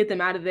to like get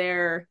them out of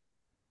their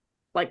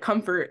like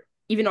comfort,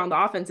 even on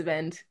the offensive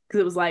end, because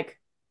it was like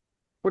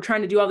we're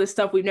trying to do all this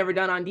stuff we've never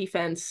done on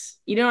defense.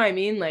 You know what I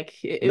mean? Like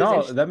it was No,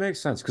 interesting. that makes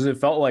sense because it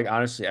felt like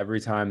honestly every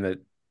time that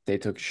they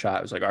took a shot,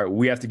 it was like, all right,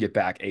 we have to get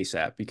back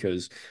ASAP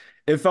because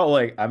it felt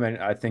like I mean,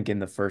 I think in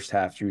the first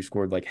half, Drew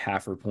scored like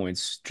half her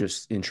points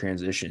just in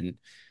transition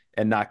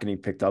and not getting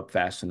picked up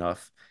fast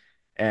enough.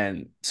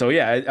 And so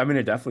yeah, I mean,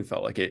 it definitely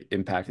felt like it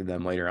impacted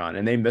them later on,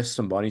 and they missed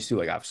some bunnies too.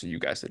 Like obviously, you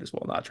guys did as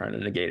well, not trying to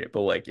negate it,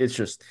 but like it's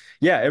just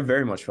yeah, it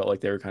very much felt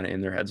like they were kind of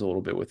in their heads a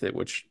little bit with it.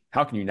 Which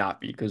how can you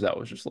not be? Because that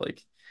was just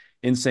like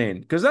insane.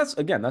 Because that's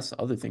again, that's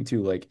the other thing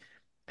too. Like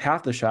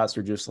half the shots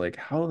are just like,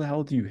 how the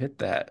hell do you hit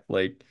that?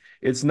 Like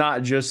it's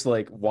not just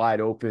like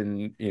wide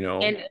open,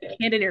 And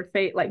hand in your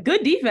face, like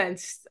good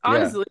defense, Yeah,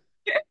 honestly.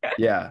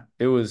 yeah,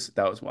 it was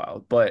that was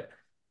wild, but.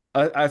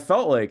 I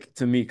felt like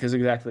to me, because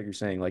exactly like you're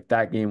saying, like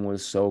that game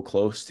was so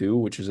close too,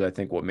 which is I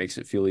think what makes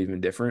it feel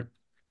even different.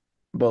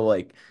 But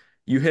like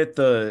you hit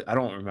I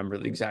don't remember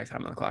the exact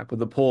time on the clock, but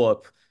the pull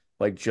up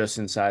like just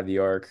inside the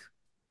arc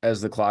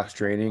as the clock's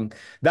draining.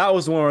 That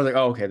was the one where like,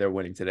 oh, okay, they're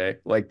winning today.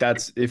 Like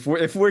that's if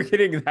we're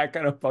getting that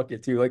kind of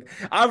bucket too. Like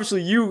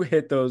obviously you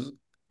hit those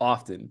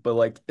often, but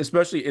like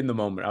especially in the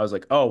moment, I was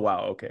like, oh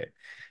wow, okay,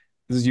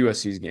 this is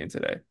USC's game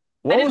today. I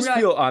What didn't was realize.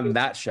 feel on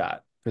that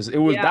shot? Because it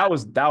was Yeah, that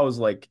was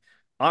like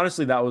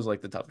honestly that was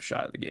like the toughest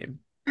shot of the game.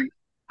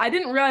 I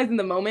didn't realize in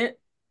the moment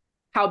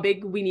how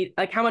big we need,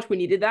 like how much we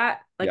needed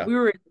that. Like Yeah. we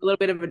were in a little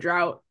bit of a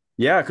drought.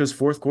 Yeah, because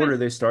fourth quarter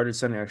they started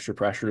sending extra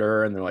pressure to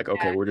her, and they're like,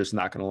 okay, Yeah, we're just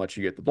not going to let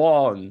you get the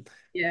ball. And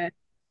yeah.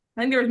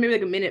 I think there was maybe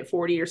like a minute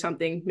 40 or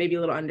something, maybe a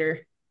little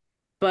under.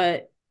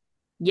 But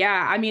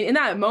yeah, I mean, in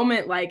that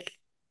moment, like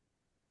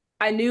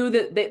I knew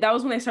that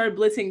was when they started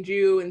blitzing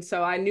Jew, and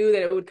so I knew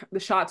that the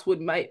shots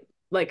would might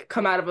like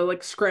come out of a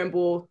like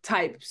scramble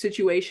type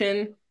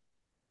situation.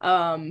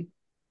 Um,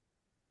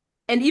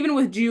 and even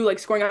with Jew like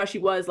scoring how she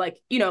was,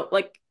 like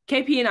like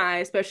KP and I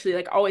especially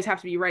like always have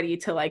to be ready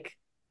to like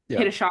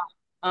hit yeah, a shot.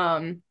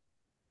 Um,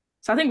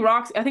 So I think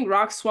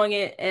Rock swung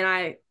it,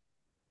 and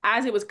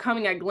as it was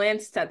coming, I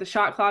glanced at the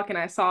shot clock and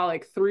I saw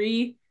like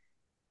three,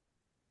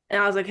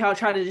 and I was like, I'll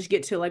try to just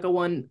get to like a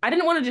one. I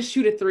didn't want to just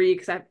shoot a three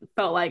because I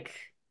felt like,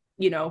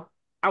 you know,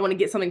 I want to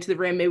get something to the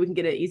rim. Maybe we can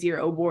get an easier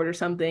O board or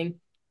something.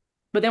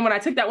 But then when I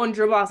took that one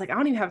dribble, I was like, I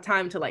don't even have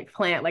time to like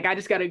plant. Like I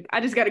just gotta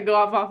go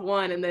off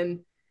one, and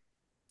then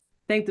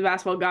thank the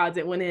basketball gods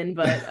it went in.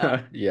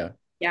 But Yeah.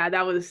 yeah,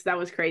 that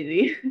was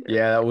crazy.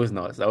 Yeah, that was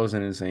nuts. That was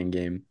an insane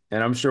game.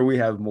 And I'm sure we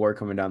have more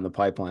coming down the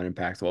pipeline in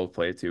Pac-12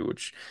 play too,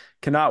 which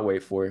cannot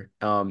wait for.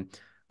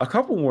 A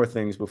couple more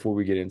things before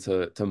we get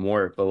into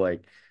more, but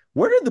like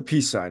where did the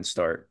peace sign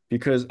start?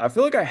 Because I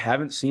feel like I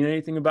haven't seen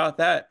anything about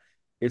that.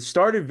 It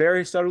started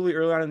very subtly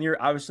early on in the year.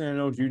 Obviously, I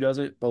know Drew does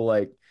it, but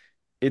like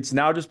it's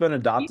now just been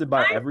adopted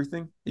by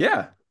everything.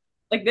 Yeah.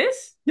 Like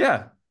this?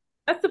 Yeah.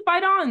 That's the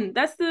fight on.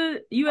 That's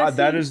the That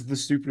USC. is the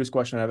stupidest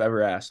question I've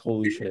ever asked.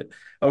 Holy shit.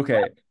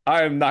 Okay.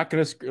 I am not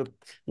gonna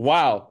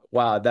wow.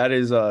 Wow. That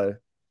is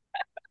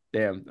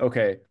damn.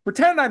 Okay.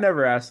 Pretend I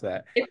never asked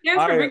that. It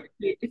stands for I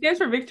victory. It stands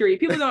for victory.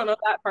 People don't know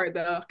that part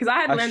though, because I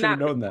had I learned should have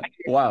that. known that.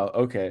 Wow.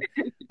 Okay.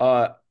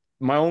 Uh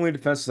my only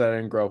defense is that I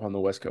didn't grow up on the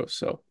West Coast,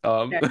 so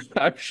Okay,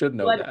 I should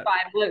know let it that.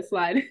 slide. Let it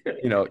slide.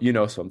 You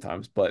know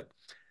sometimes. But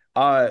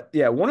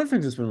yeah, one of the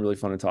things that's been really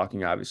fun in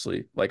talking,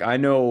 obviously. Like I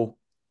know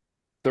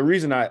the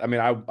reason I mean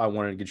I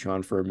wanted to get you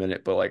on for a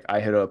minute, but like I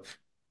hit up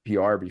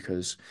PR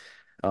because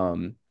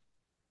um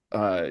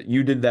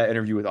you did that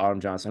interview with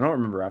Autumn Johnson. I don't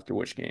remember after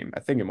which game. I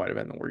think it might have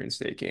been the Oregon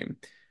State game.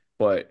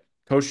 But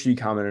Coach G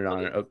commented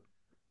on it.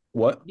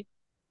 What? It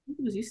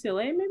was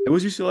UCLA, maybe? It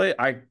was UCLA.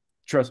 I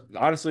trust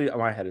honestly,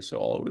 my head is so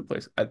all over the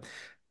place.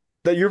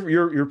 That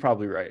you're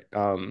probably right.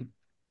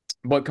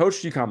 But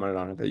Coach G commented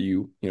on it that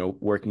you know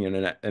working in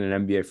an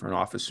NBA front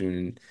office soon,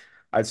 and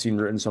I'd seen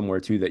written somewhere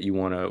too that you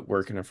want to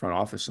work in a front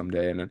office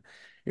someday. And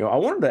you know, I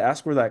wanted to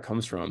ask where that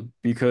comes from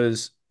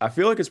because I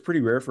feel like it's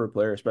pretty rare for a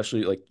player,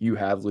 especially like you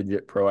have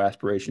legit pro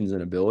aspirations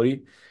and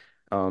ability,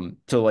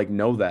 to like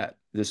know that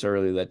this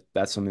early that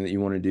that's something that you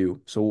want to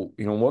do. So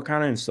you know, what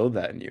kind of instilled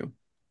that in you?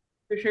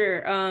 For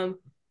sure.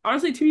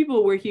 Honestly, two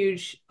people were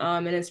huge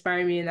and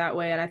inspiring me in that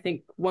way. And I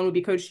think one would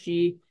be Coach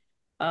G,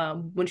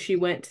 when she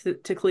went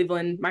to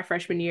Cleveland my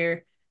freshman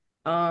year.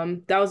 That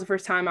was the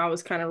first time I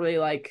was kind of really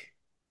like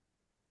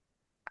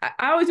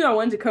I always knew I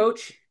wanted to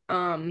coach,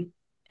 and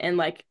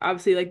like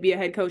obviously like be a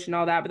head coach and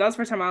all that. But that was the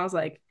first time I was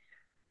like,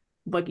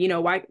 you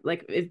know, why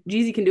like if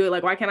Jeezy can do it,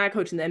 like why can't I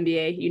coach in the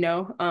NBA, you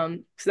know?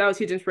 So that was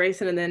huge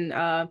inspiration. And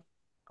then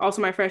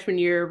also my freshman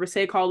year,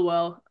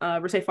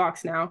 Rasay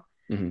Fox now.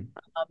 Hmm.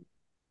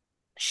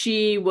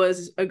 She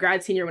was a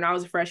grad senior when I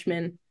was a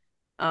freshman.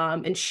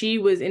 And she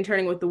was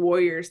interning with the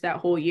Warriors that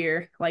whole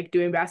year, like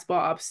doing basketball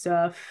ops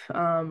stuff,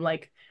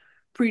 like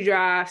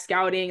pre-draft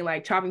scouting,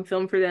 like chopping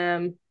film for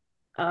them,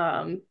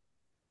 um,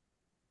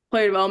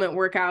 player development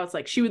workouts.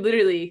 Like she would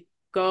literally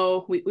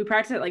go, we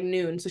practiced at like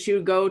noon. So she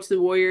would go to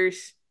the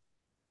Warriors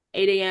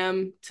 8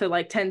 a.m. to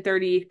like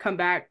 10:30, come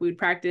back, we would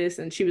practice,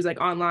 and she was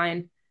like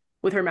online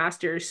with her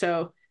masters.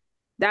 So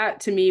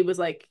that to me was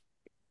like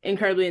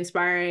incredibly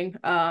inspiring.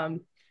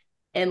 And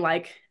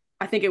like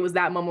I think it was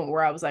that moment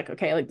where I was like,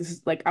 okay, like this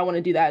is like I want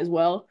to do that as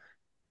well.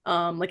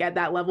 Like at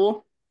that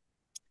level.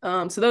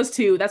 So those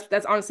two,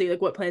 that's honestly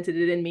like what planted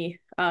it in me,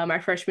 my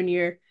freshman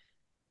year.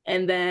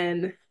 And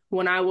then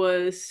when I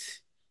was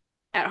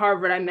at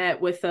Harvard, I met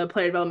with a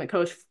player development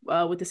coach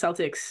with the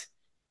Celtics.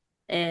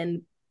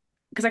 And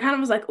because I kind of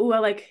was like, oh, I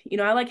like, you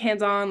know, I like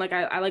hands-on, like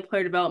I like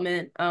player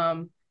development.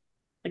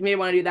 Like maybe I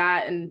want to do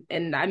that.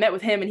 And I met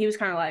with him and he was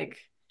kind of like,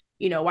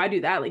 you know, why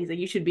do that? Like he's like,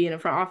 you should be in a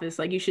front office.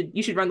 Like you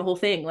should run the whole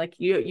thing. Like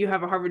you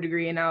have a Harvard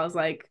degree. And I was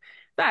like,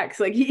 facts.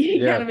 Like he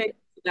kind Yeah. of made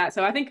that.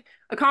 So I think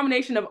a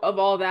combination of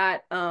all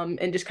that,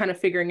 and just kind of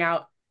figuring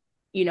out,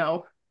 you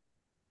know,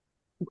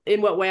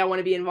 in what way I want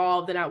to be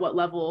involved and at what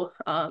level,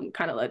 kind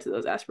of led to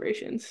those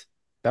aspirations.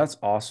 That's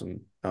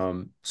awesome.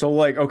 So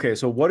like, okay,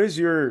 so what is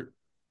your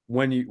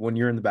when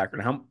you're in the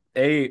background,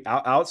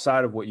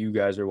 outside of what you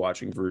guys are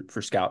watching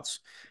for scouts,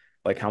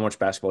 like how much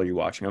basketball are you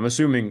watching? I'm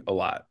assuming a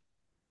lot.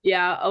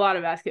 Yeah, a lot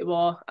of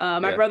basketball. My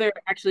Yeah. brother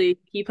actually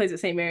he plays at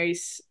St.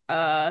 Mary's.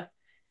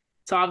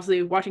 So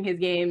obviously watching his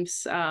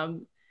games.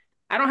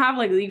 I don't have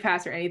like League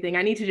Pass or anything.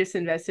 I need to just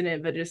invest in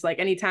it, but just like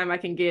anytime I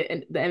can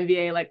get the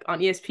NBA like on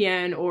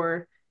ESPN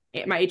or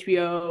my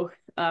HBO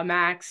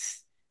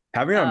Max.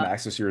 Having it on Uh,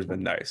 Max this year has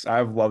been nice.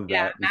 I've loved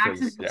yeah, that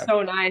Max is because yeah,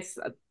 so nice.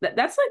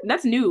 That's like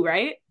that's new,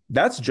 right?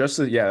 that's just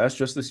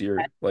this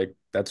year. Like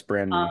that's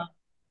brand new. Uh,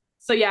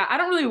 so yeah, I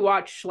don't really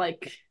watch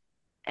like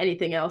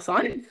anything else,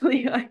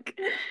 honestly. Like,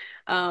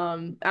 I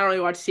don't really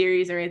watch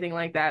series or anything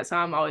like that. So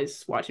I'm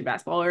always watching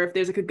basketball, or if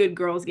there's like a good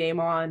girls game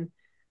on,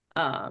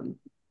 um,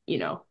 you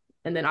know,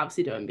 and then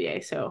obviously do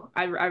NBA. So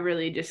I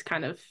really just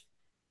kind of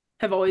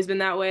have always been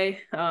that way.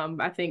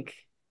 I think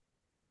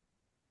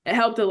it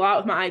helped a lot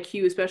with my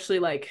IQ, especially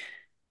like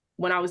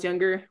when I was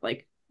younger,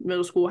 like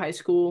middle school, high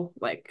school.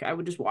 Like I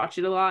would just watch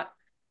it a lot.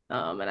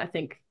 And I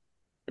think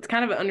it's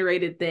kind of an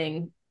underrated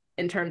thing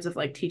in terms of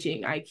like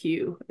teaching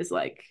IQ is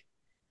like,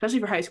 especially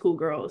for high school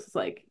girls, it's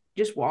like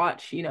just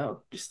watch,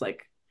 just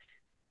like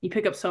you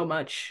pick up so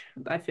much.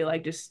 I feel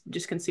like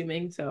just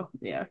consuming. So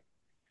yeah.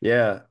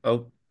 Yeah.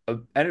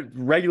 And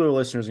regular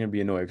listeners are gonna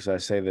be annoyed because I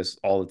say this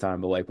all the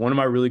time, but like one of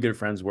my really good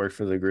friends worked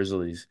for the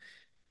Grizzlies,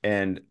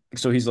 and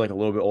so he's like a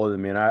little bit older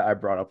than me, and I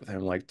brought up with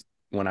him like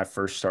when I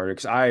first started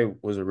because I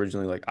was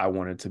originally like I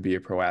wanted to be a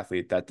pro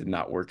athlete. That did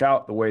not work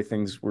out the way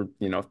things were,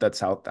 that's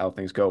how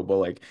things go. But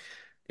like,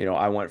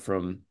 I went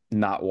from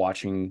not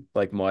watching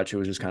like much, it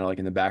was just kind of like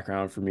in the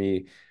background for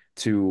me,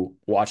 to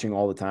watching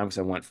all the time because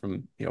I went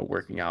from,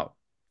 working out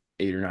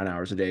 8 or 9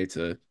 hours a day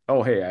to,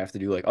 oh hey, I have to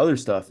do like other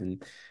stuff.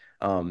 And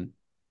um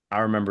I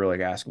remember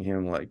like asking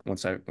him like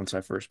once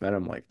I first met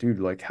him, like,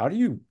 dude, like how do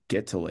you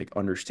get to like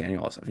understanding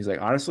all this stuff? He's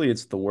like, honestly,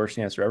 it's the worst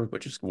answer ever,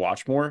 but just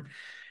watch more.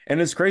 And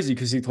it's crazy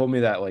because he told me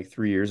that like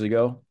 3 years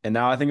ago. And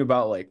now I think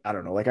about like, I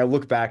don't know, like I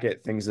look back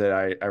at things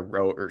that I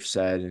wrote or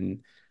said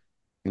and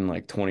in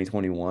like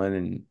 2021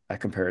 and I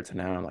compare it to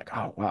now, I'm like,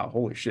 oh wow,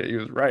 holy shit, he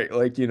was right.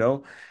 Like,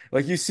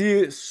 like you see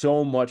it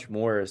so much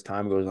more as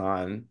time goes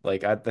on.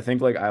 Like I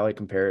think like I like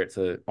compare it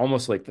to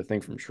almost like the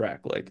thing from Shrek.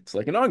 Like it's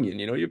like an onion,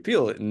 you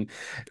peel it and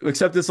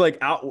except it's like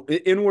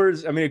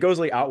inwards. I mean, it goes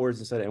like outwards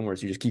instead of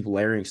inwards. You just keep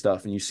layering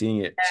stuff and you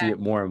see it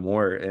more and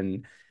more.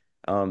 And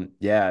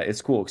yeah,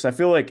 it's cool because I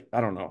feel like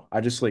I don't know.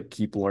 I just like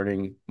keep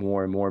learning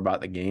more and more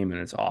about the game and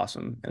it's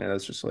awesome. And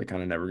that's just like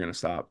kind of never gonna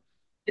stop.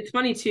 It's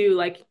funny too,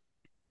 like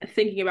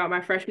thinking about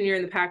my freshman year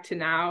in the pack to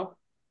now,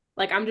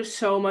 like I'm just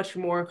so much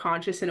more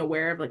conscious and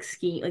aware of like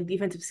like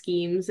defensive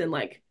schemes and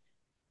like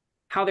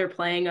how they're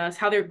playing us,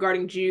 how they're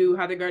guarding Ju,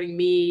 how they're guarding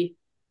me,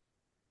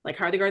 like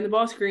how are they guarding the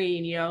ball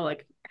screen,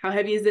 like how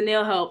heavy is the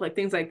nail help, like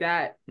things like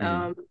that.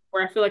 Mhm.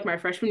 Where I feel like my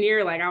freshman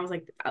year, like I was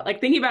like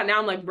thinking about it now,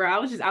 I'm like, bro, I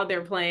was just out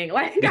there playing,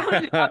 like I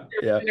was just out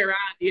there Yeah.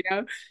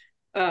 running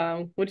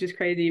around, which is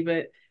crazy.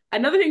 But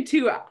another thing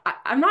too,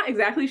 I'm not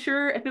exactly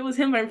sure if it was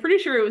him, but I'm pretty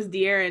sure it was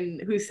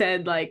De'Aaron who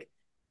said like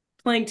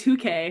playing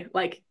 2K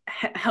like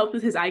helped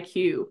with his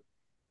IQ,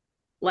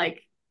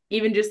 like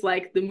even just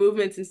like the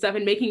movements and stuff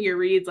and making your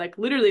reads, like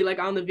literally like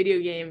on the video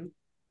game,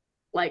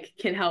 like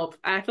can help.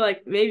 I feel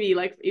like maybe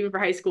like even for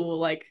high school,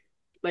 like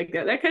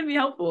that could be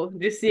helpful.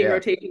 Just seeing Yeah.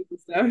 rotations and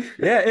stuff.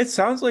 Yeah, it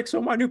sounds like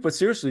so minute, but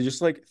seriously,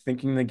 just like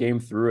thinking the game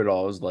through it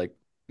all is like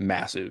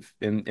massive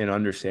in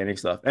understanding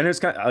stuff. And it's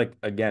kind of like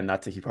again,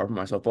 not to keep harping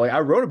myself, but like I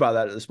wrote about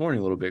that this morning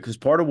a little bit because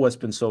part of what's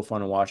been so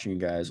fun in watching you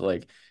guys,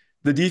 like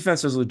the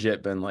defense has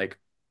legit been like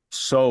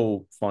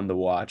so fun to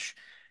watch.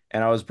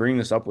 And I was bringing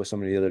this up with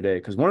somebody the other day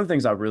because one of the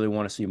things I really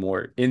want to see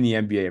more in the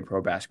NBA and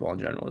pro basketball in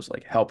general is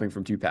like helping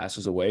from two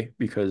passes away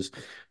because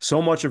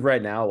so much of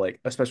right now, like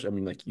especially, I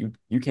mean, like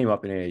you came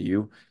up in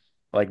AAU,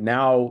 like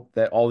now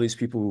that all these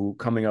people who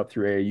coming up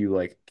through AAU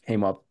like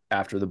came up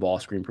after the ball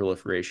screen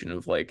proliferation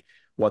of like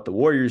what the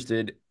Warriors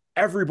did,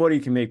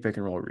 everybody can make pick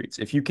and roll reads.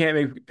 If you can't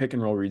make pick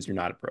and roll reads, you're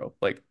not a pro.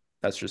 Like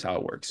that's just how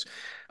it works.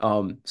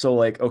 So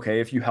like,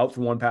 okay, if you help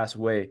from one pass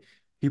away,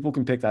 people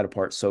can pick that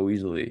apart so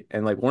easily.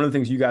 And like one of the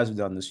things you guys have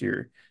done this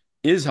year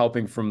is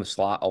helping from the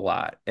slot a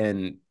lot.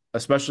 And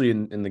especially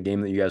in the game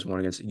that you guys won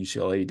against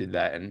UCLA, you did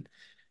that. And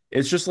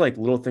it's just like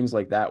little things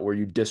like that where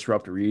you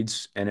disrupt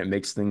reads and it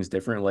makes things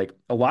different. Like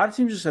a lot of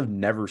teams just have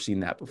never seen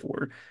that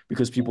before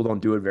because people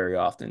don't do it very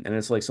often. And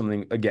it's like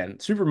something again,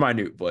 super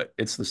minute, but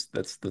it's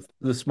that's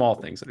the small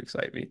things that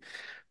excite me.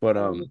 But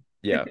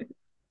yeah.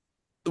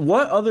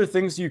 What other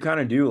things do you kind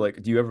of do?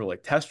 Like, do you ever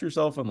like test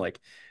yourself on like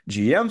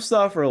GM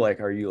stuff or like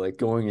are you like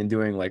going and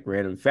doing like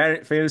random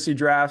fantasy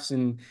drafts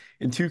in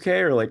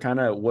 2K or like kind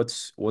of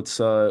what's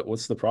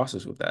the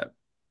process with that?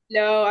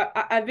 No,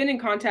 I've been in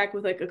contact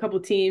with like a couple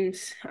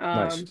teams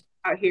Nice.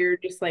 out here,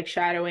 just like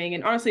shadowing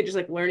and honestly just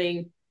like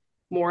learning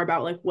more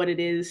about like what it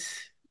is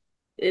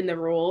in the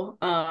role.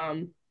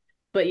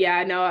 But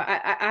yeah, no,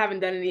 I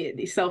haven't done any of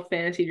these self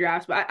fantasy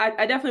drafts, but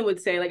I definitely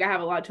would say like I have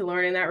a lot to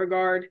learn in that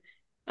regard,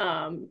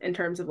 in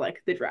terms of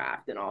like the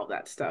draft and all of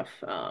that stuff.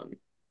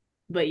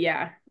 But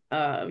yeah,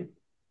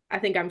 I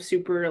think I'm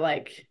super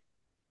like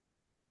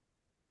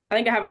I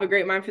think I have a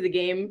great mind for the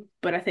game,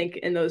 but I think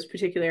in those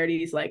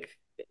particularities, like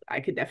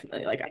I could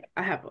definitely like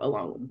I have a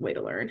long way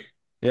to learn.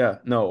 Yeah,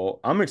 no,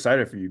 I'm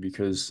excited for you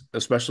because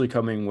especially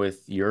coming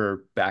with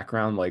your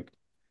background, like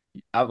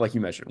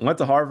you mentioned, went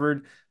to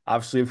Harvard,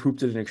 obviously have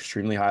hooped at an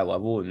extremely high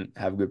level and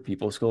have good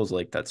people skills.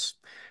 Like it's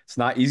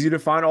not easy to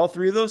find all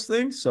three of those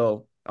things.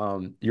 So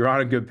you're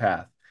on a good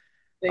path.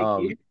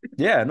 Thank you.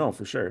 Yeah, no,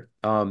 for sure.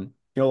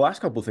 Last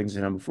couple of things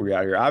in before we get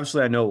out of here.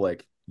 Obviously, I know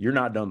like you're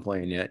not done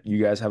playing yet.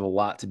 You guys have a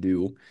lot to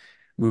do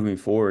moving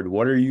forward.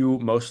 What are you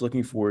most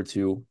looking forward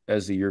to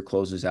as the year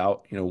closes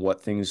out?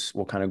 What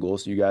kind of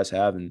goals do you guys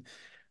have? And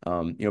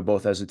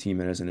both as a team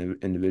and as an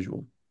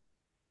individual.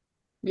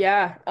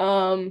 Yeah,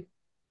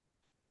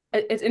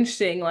 it's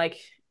interesting. Like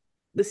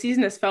the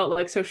season has felt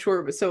like so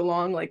short but so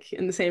long, like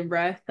in the same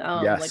breath.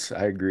 Like Yes,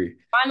 I agree.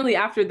 finally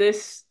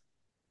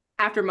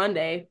after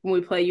Monday when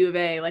we play U of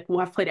A, like we'll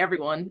have played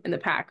everyone in the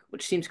pack,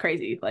 which seems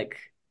crazy. Like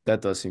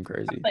That does seem I've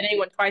crazy. played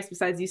anyone twice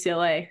besides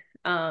UCLA.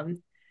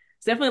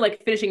 It's definitely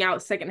like finishing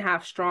out second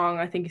half strong,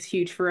 I think is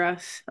huge for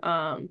us.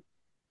 I'm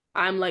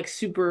like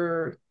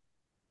super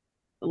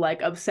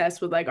like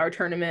obsessed with like our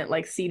tournament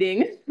like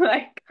seating.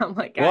 Like I'm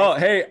like, guys, Well,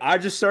 hey, I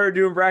just started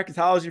doing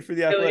bracketology for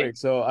the really? Athletics,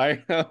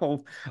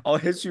 so I'll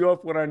hit you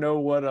up when I know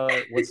what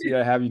seat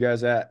I have you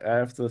guys at. I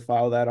have to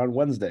file that on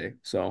Wednesday.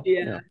 So Yeah,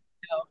 yeah.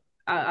 no,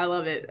 I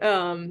love it.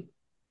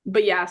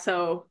 But yeah,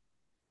 so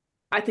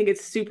I think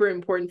it's super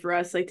important for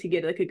us like to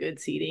get like a good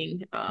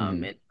seating,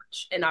 Hmm.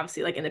 and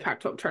obviously like in the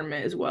Pac-12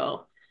 tournament as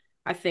well.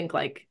 I think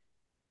like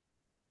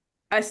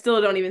I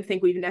still don't even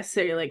think we've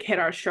necessarily like hit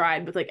our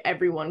stride with like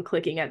everyone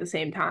clicking at the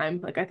same time.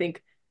 Like I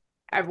think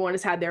everyone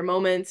has had their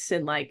moments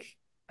and like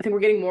I think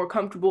we're getting more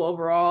comfortable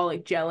overall,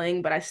 like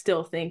gelling, but I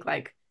still think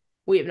like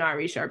we have not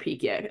reached our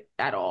peak yet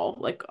at all,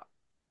 like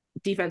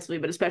defensively,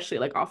 but especially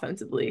like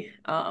offensively.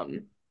 I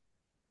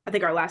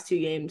think our last two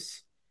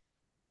games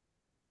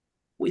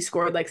we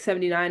scored like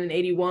 79 and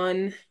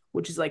 81,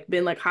 which is like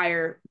been like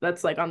higher.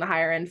 That's like on the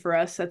higher end for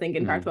us, I think,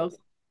 in Hmm. Pac-12.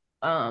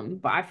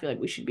 But I feel like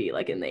we should be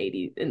like in the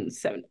 80s, in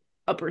seven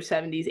upper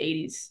 70s,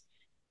 80s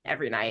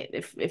every night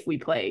if we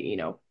play,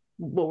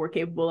 what we're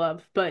capable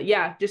of. But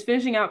yeah, just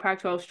finishing out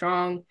Pac-12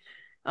 strong,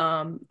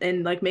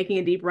 and like making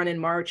a deep run in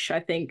March. I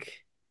think,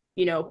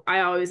 I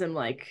always am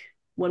like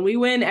when we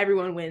win,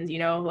 everyone wins,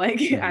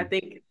 like I Hmm.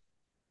 think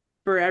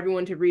for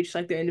everyone to reach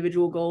like their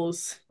individual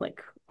goals,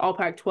 like all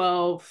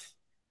Pac-12,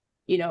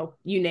 you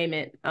name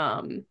it.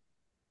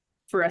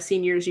 For us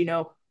seniors,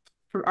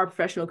 for our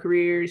professional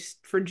careers,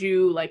 for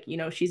Ju, like,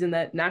 she's in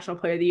the National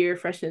Player of the Year,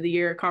 Freshman of the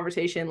Year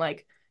conversation.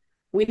 Like,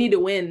 we need to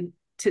win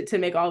to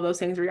make all those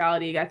things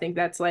reality. I think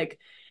that's like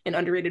an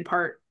underrated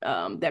part,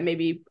 that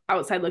maybe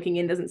outside looking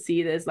in doesn't see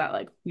it as that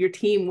like your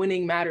team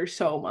winning matters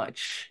so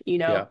much.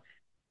 Yeah.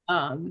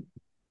 Um,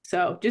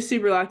 so just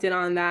super locked in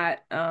on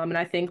that. And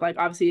I think like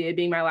obviously it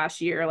being my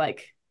last year,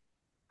 like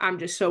I'm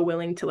just so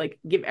willing to like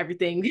give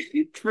everything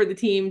for the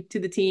team to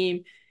the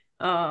team.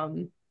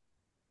 Um,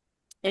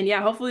 and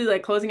yeah, hopefully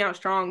like closing out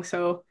strong.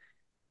 So,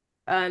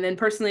 and then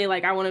personally,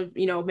 like I want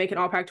to, make an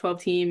all Pac-12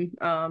 team.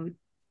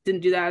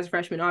 Didn't do that as a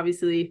freshman,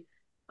 obviously.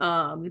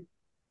 Um,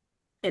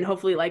 and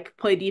hopefully like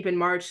play deep in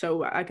March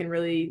so I can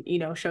really,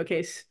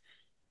 showcase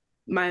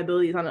my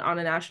abilities on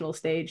a national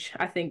stage.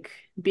 I think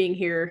being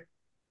here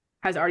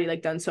has already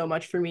like done so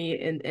much for me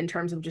in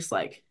terms of just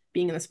like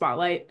being in the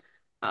spotlight.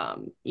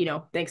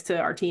 Thanks to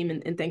our team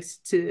and thanks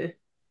to,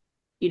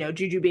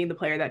 JuJu being the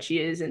player that she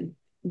is and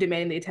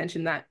demanding the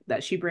attention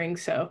that she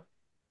brings. So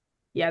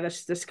yeah,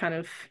 that's just kind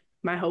of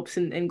my hopes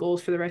and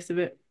goals for the rest of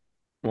it.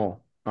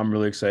 Well, I'm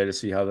really excited to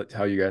see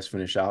how you guys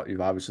finish out.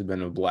 You've obviously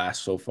been a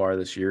blast so far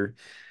this year.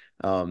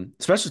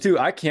 Especially too,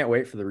 I can't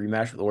wait for the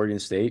rematch with Oregon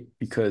State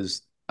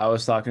because I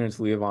was talking to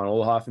Talia von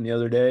Oelhoffen the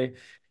other day,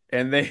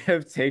 and they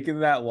have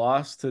taken that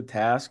loss to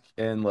task.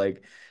 And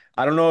like,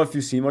 I don't know if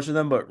you've seen much of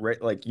them, but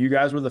like you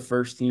guys were the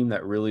first team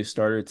that really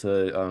started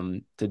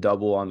to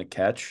double on the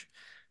catch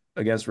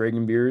against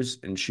Reagan Beers,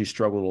 and she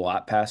struggled a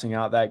lot passing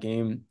out that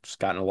game. Just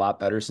gotten a lot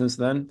better since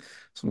then.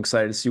 So I'm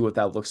excited to see what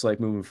that looks like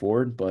moving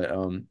forward. But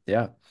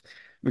yeah,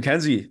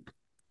 McKenzie,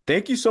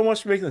 thank you so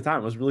much for making the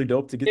time. It was really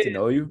dope to get Dude, to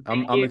know you. thank I'm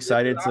you. This was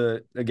excited awesome.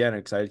 to again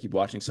excited to keep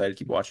watching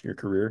your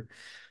career.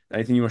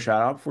 Anything you want to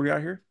shout out before we get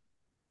out here?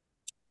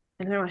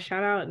 And then my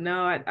shout out.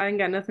 No, I ain't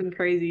got nothing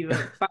crazy, but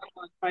fight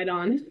on, fight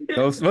on.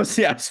 Most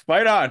yeah,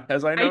 fight on,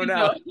 as I I know you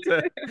know.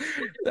 now.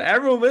 To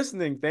everyone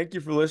listening, thank you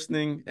for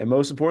listening, and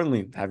most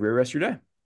importantly, have a great rest of your day.